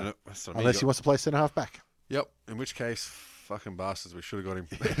 unless he wants to play centre half back. Yep. In which case, fucking bastards, we should have got him.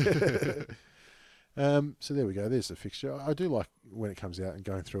 So there we go. There's the fixture. I do like when it comes out and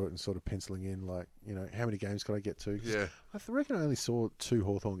going through it and sort of penciling in, like, how many games can I get to? Yeah. I reckon I only saw 2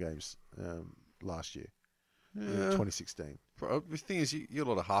 Hawthorn games last year. Yeah. 2016. The thing is, you get a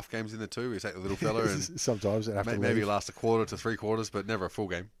lot of half games in there too. You take the little fella and sometimes it maybe last a quarter to 3 quarters, but never a full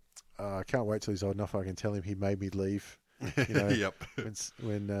game. I can't wait till he's old enough I can tell him he made me leave. Yep.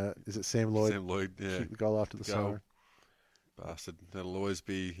 When is it Sam Lloyd? Sam Lloyd, yeah. Kicked the goal after the siren. Bastard. That'll always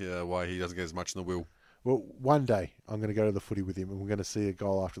be why he doesn't get as much in the wheel. Well, one day I'm going to go to the footy with him and we're going to see a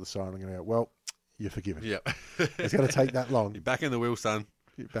goal after the siren. I'm going to go, well, you're forgiven. Yep. It's going to take that long. You're back in the wheel, son.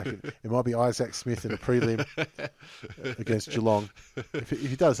 It might be Isaac Smith in a prelim against Geelong. If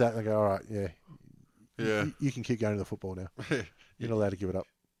he does that, they go, all right, yeah. You can keep going to the football now. You're not allowed to give it up.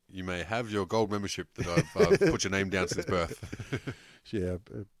 You may have your gold membership that I've put your name down since birth. Yeah,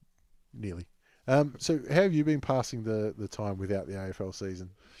 nearly. So how have you been passing the time without the AFL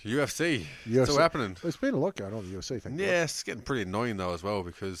season? UFC. Still happening. There's been a lot going on in the UFC, thank God. Yeah, it's getting pretty annoying though as well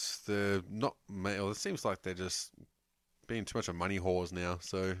because they're not. It seems like they're just being too much of money whores now,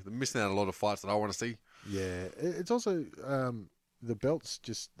 so they're missing out on a lot of fights that I want to see. Yeah, it's also the belts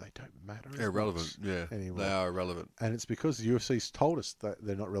they don't matter. They're irrelevant. Yeah, anymore. They are irrelevant, and it's because the UFC's told us that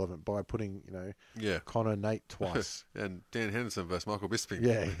they're not relevant by putting Conor Nate twice and Dan Henderson versus Michael Bisping.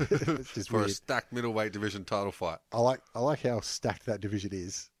 Yeah, it's just for weird. A stacked middleweight division title fight. I like how stacked that division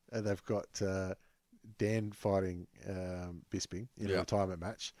is, and they've got Dan fighting Bisping in a retirement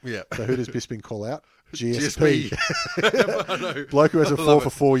match. Yeah. So who does Bisping call out? GSP. I know. Bloke who hasn't fought for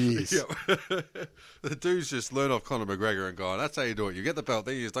 4 years. Yep. The dudes just learn off Conor McGregor and go, that's how you do it. You get the belt,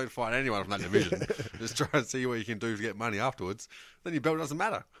 then you just don't fight anyone from that division. Just try and see what you can do to get money afterwards. Then your belt doesn't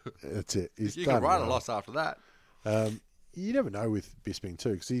matter. That's it. You can write a loss after that. you never know with Bisping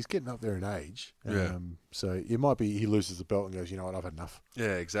too, because he's getting up there in age. Yeah. So it might be he loses the belt and goes, you know what, I've had enough.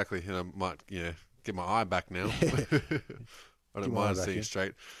 Yeah, exactly. And I might, get my eye back now. I don't mind seeing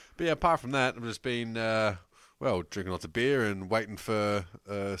straight. But yeah, apart from that, I've just been, drinking lots of beer and waiting for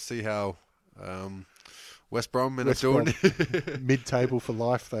see how West Brom end up doing. Mid-table for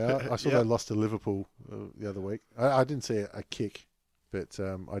life they are. I saw they lost to Liverpool the other week. I didn't see a kick, but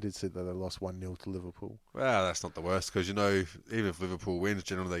I did see that they lost 1-0 to Liverpool. Well, that's not the worst, because, even if Liverpool wins,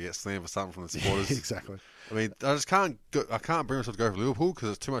 generally they get slammed for something from the supporters. Exactly. I mean, I can't bring myself to go for Liverpool because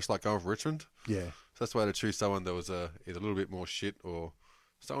it's too much like going for Richmond. Yeah. So that's why I had to choose someone that was either a little bit more shit or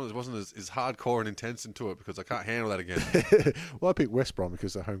someone that wasn't as hardcore and intense into it, because I can't handle that again. Well, I picked West Brom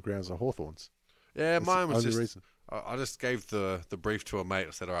because their home grounds are Hawthorns. Yeah, That's mine was the only just... reason. I just gave the brief to a mate.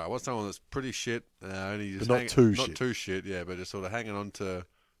 I said, all right, I want someone that's pretty shit. Only just But not not too shit, yeah, but just sort of hanging on to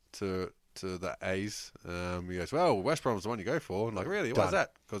the A's. He goes, well, West Brom's the one you go for. I'm like, really? Why's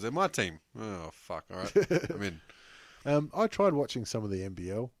that? Because they're my team. Oh, fuck, all right. I'm in. I tried watching some of the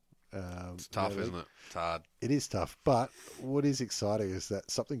NBL. It's tough, isn't it? It's hard. It is tough, but what is exciting is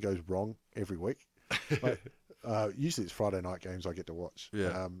that something goes wrong every week. Usually it's Friday night games I get to watch.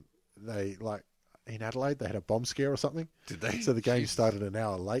 Yeah. They in Adelaide they had a bomb scare or something. Did they? So the game started an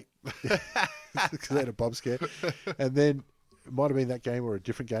hour late because they had a bomb scare, and then it might have been that game or a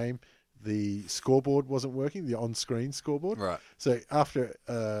different game. The scoreboard wasn't working, the on-screen scoreboard. Right. So after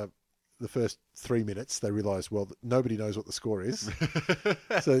the first 3 minutes, they realised, well, nobody knows what the score is.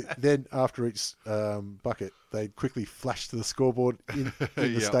 So then after each bucket, they quickly flash to the scoreboard in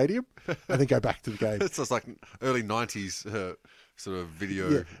the stadium and then go back to the game. It's just like early 90s sort of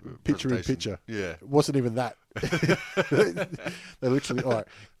video. Picture in picture. Yeah. It wasn't even that. They literally, all right,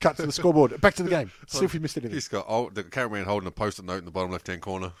 cut to the scoreboard, back to the game. See if we missed anything. He's got the cameraman holding a post-it note in the bottom left-hand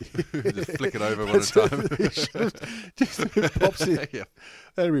corner. Just flick it over one at a time. Just pops in. Yeah.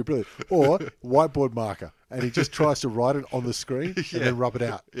 That'd be brilliant. Or whiteboard marker, and he just tries to write it on the screen and then rub it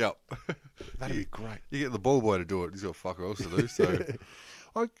out. Yep. That'd be great. You get the ball boy to do it. He's got fuck else to do. So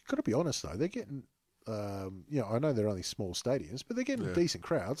I got to be honest though, they're getting. I know they're only small stadiums, but they're getting decent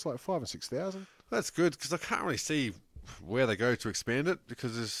crowds, like 5,000 or 6,000. That's good, because I can't really see where they go to expand it,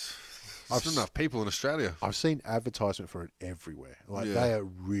 because there's not enough people in Australia. I've seen advertisement for it everywhere. They are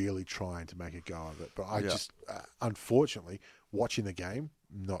really trying to make a go of it, but I just, unfortunately, watching the game,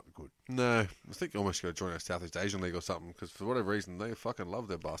 not good. No, I think you almost got to join a Southeast Asian League or something, because for whatever reason they fucking love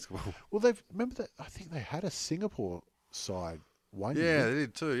their basketball. Well, remember that? I think they had a Singapore side. Yeah, they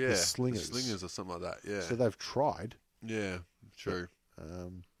did too, yeah. The Slingers. The Slingers or something like that, yeah. So they've tried. Yeah, true.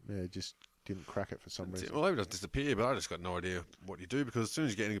 Just didn't crack it for some reason. Well, maybe it doesn't disappear, but I just got no idea what you do, because as soon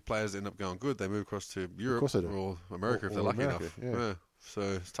as you get any players that end up going good, they move across to Europe or America if they're lucky enough. Yeah. So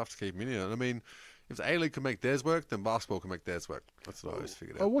it's tough to keep them in here. And I mean, if the A-League can make theirs work, then basketball can make theirs work. That's what I always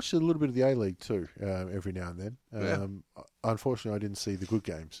figured out. I watched a little bit of the A-League too, every now and then. Unfortunately, I didn't see the good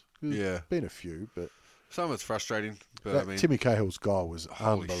games. There's been a few, but... Some of it's frustrating, but Timmy Cahill's goal was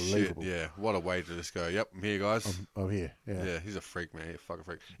unbelievable. Shit, yeah, what a way to just go, yep, I'm here, guys. I'm here, Yeah, he's a freak, man. He's a fucking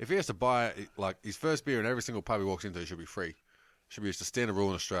freak. If he has to buy, his first beer in every single pub he walks into, it should be free. Should be just a standard rule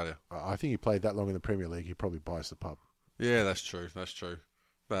in Australia. I think he played that long in the Premier League, he probably buys the pub. Yeah, that's true.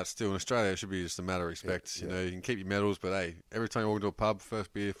 But still, in Australia, it should be just a matter of respect. You know, you can keep your medals, but hey, every time you walk into a pub,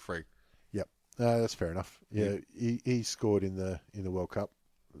 first beer, free. Yep, that's fair enough. Yeah, he scored in the World Cup.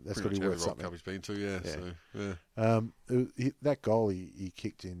 That's got to be worth something. Cup he's been to, that goal he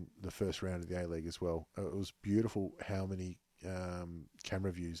kicked in the first round of the A-League as well. It was beautiful how many camera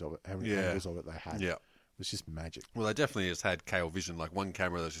views of it, how many angles of it they had. Yeah. It was just magic. Well, they definitely just had KL vision, like one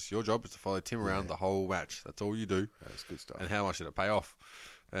camera that's just your job is to follow Tim around the whole match. That's all you do. That's good stuff. And how much did it pay off?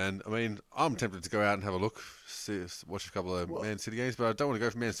 And, I mean, I'm tempted to go out and have a look, watch a couple of Man City games, but I don't want to go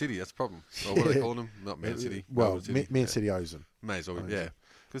for Man City. That's the problem. Or what are they calling them? Not Man City. Well, Man City owes them. May as well, yeah.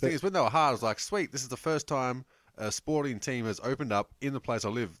 Because the thing is, when they were hard, I was like, sweet, this is the first time a sporting team has opened up in the place I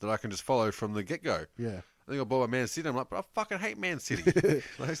live that I can just follow from the get-go. Yeah. I think I bought by Man City. I'm like, but I fucking hate Man City.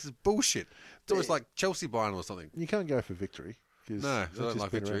 This is bullshit. It's always like Chelsea buying or something. You can't go for victory. No, I don't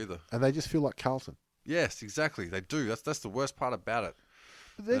like victory either. And they just feel like Carlton. Yes, exactly. They do. That's the worst part about it.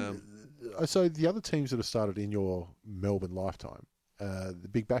 But then, so the other teams that have started in your Melbourne lifetime, the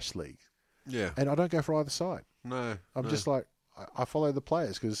Big Bash League. Yeah. And I don't go for either side. No. I'm just like, I follow the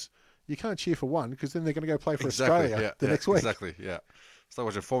players because you can't cheer for one because then they're going to go play for Australia next week. Exactly, yeah. It's like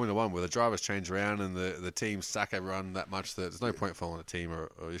watching Formula One where the drivers change around and the teams sack everyone that much that there's no point following a team or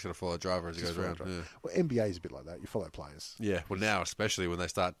you just got to follow a driver as he goes around. Yeah. Well, NBA is a bit like that. You follow players. Yeah, well now especially when they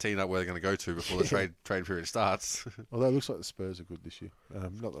start teeing up where they're going to go to before the trade period starts. Although it looks like the Spurs are good this year.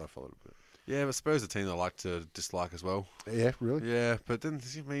 Not that I followed it. But... Yeah, but Spurs are a team I like to dislike as well. Yeah, really? Yeah, but then,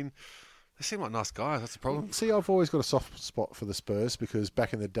 I mean, they seem like nice guys. That's the problem. See, I've always got a soft spot for the Spurs because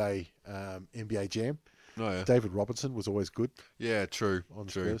back in the day, NBA Jam, David Robinson was always good. Yeah, true. On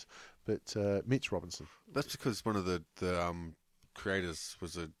the Spurs. But Mitch Robinson. That's because one of the creators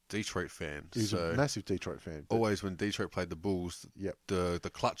was a Detroit fan. He was a massive Detroit fan. Always when Detroit played the Bulls,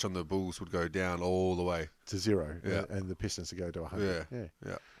 the clutch on the Bulls would go down all the way. To 0. Yeah. And the Pistons would go to 100.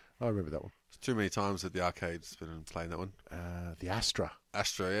 Yeah. I remember that one. It's too many times at the arcades been playing that one. The Astra.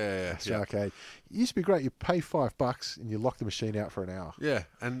 Yeah. Astra Arcade. It used to be great. You pay $5 and you lock the machine out for an hour. Yeah,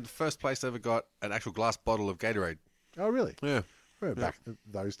 and the first place ever got an actual glass bottle of Gatorade. Oh, really? Yeah. Remember back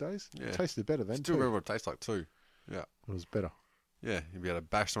those days? Yeah. It tasted better then, Still remember what it tastes like too. Yeah. It was better. Yeah, you'd be able to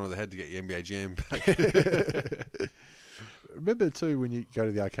bash someone on the head to get your NBA Jam back. Remember too when you go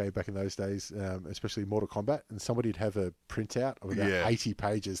to the arcade back in those days, especially Mortal Kombat, and somebody'd have a printout of about 80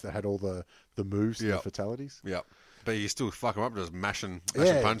 pages that had all the moves and the fatalities. Yeah, but you still fuck them up just mash and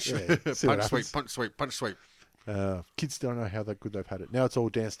punch. Yeah. punch sweep. Kids don't know how good they've had it. Now it's all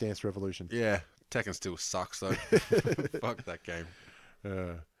Dance Dance Revolution. Yeah, Tekken still sucks though. Fuck that game.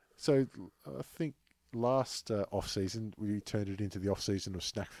 So I think last off season we turned it into the off season of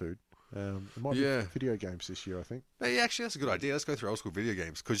snack food. It might be video games this year, I think. Hey, actually, that's a good idea. Let's go through old school video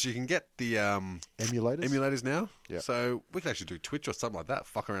games because you can get the emulators now. Yeah. So we can actually do Twitch or something like that.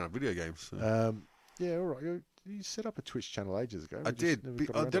 Fuck around on video games. Yeah, all right. You set up a Twitch channel ages ago. I did.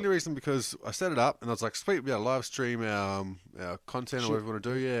 The only reason because I set it up and I was like, sweet, we got to live stream our content or whatever we want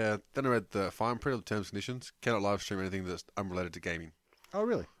to do. Yeah. Then I read the fine print of the terms and conditions. Cannot live stream anything that's unrelated to gaming. Oh,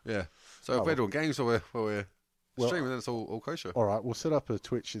 really? Yeah. So if we're doing games or we're streaming, then it's all kosher. All right, we'll set up a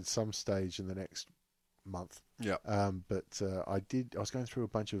Twitch at some stage in the next month. Yeah. But I was going through a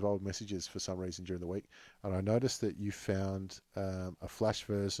bunch of old messages for some reason during the week, and I noticed that you found a Flash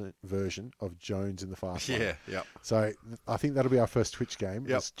version of Jones in the Fast Lane. Yeah, yeah. So I think that'll be our first Twitch game.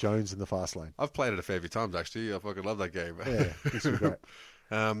 Yep. It's Jones in the Fast Lane. I've played it a fair few times, actually. I fucking love that game. Yeah, this is great.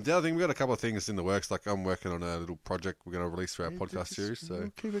 The other thing, we've got a couple of things in the works. Like I'm working on a little project we're going to release for our podcast series. So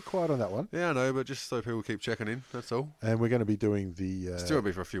keep it quiet on that one. Yeah, I know, but just so people keep checking in, that's all. And we're going to be doing still will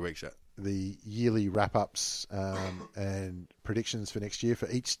be for a few weeks yet. The yearly wrap-ups and predictions for next year for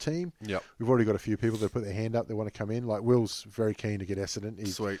each team. Yep. We've already got a few people that put their hand up. They want to come in. Like Will's very keen to get Essendon.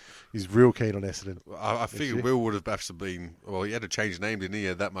 Sweet. He's real keen on Essendon. I figured Will would have actually been. Well, he had to change his name, didn't he? He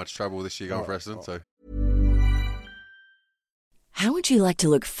had that much trouble this year going for Essendon. So. How would you like to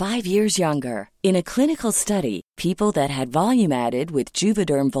look 5 years younger? In a clinical study, people that had volume added with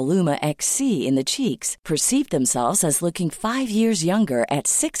Juvederm Voluma XC in the cheeks perceived themselves as looking 5 years younger at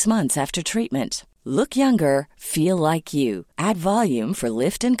 6 months after treatment. Look younger, feel like you. Add volume for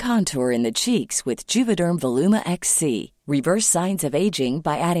lift and contour in the cheeks with Juvederm Voluma XC. Reverse signs of aging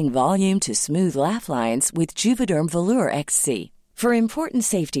by adding volume to smooth laugh lines with Juvederm Volure XC. For important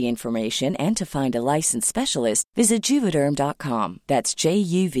safety information and to find a licensed specialist, visit Juvederm.com. That's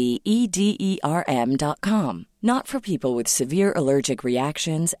JUVEDERM.com. Not for people with severe allergic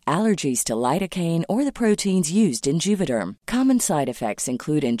reactions, allergies to lidocaine, or the proteins used in Juvederm. Common side effects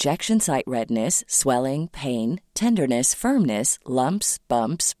include injection site redness, swelling, pain, tenderness, firmness, lumps,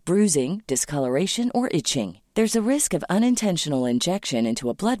 bumps, bruising, discoloration, or itching. There's a risk of unintentional injection into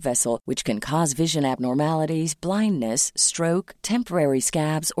a blood vessel, which can cause vision abnormalities, blindness, stroke, temporary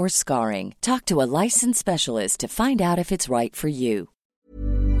scabs, or scarring. Talk to a licensed specialist to find out if it's right for you.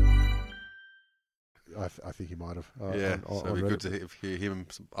 I think he might have. So it'd be good to hear him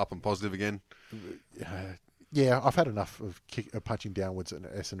up and positive again. Yeah, I've had enough of punching downwards at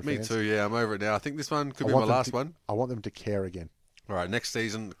Essendon Me fans. too, yeah, I'm over it now. I think this one could be my last one. I want them to care again. All right, next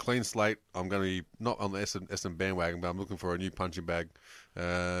season, clean slate. I'm going to be not on the Essendon bandwagon, but I'm looking for a new punching bag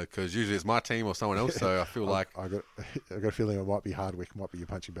because usually it's my team or someone else. So I feel like I got a feeling it might be Hardwick, might be your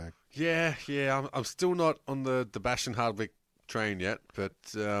punching bag. Yeah. I'm still not on the bashing Hardwick train yet, but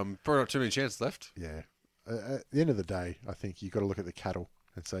probably not too many chances left. Yeah. At the end of the day, I think you've got to look at the cattle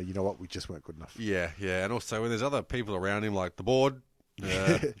and say, you know what, we just weren't good enough. Yeah, and also when there's other people around him, like the board,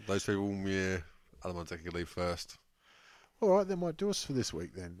 those people, other ones that could leave first. All right, that might do us for this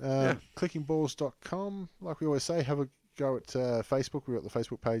week then. Clickingballs.com, like we always say, have a go at Facebook. We've got the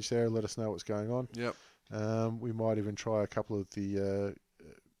Facebook page there. Let us know what's going on. Yep. We might even try a couple of the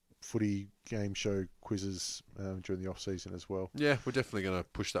footy game show quizzes during the off season as well. Yeah, we're definitely going to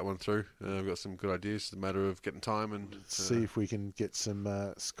push that one through. We've got some good ideas. It's a matter of getting time and see if we can get some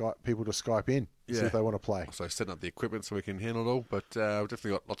people to Skype in. See if they want to play. So setting up the equipment so we can handle it all. But we've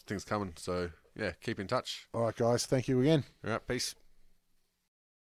definitely got lots of things coming. So yeah, keep in touch. All right, guys. Thank you again. All right, peace.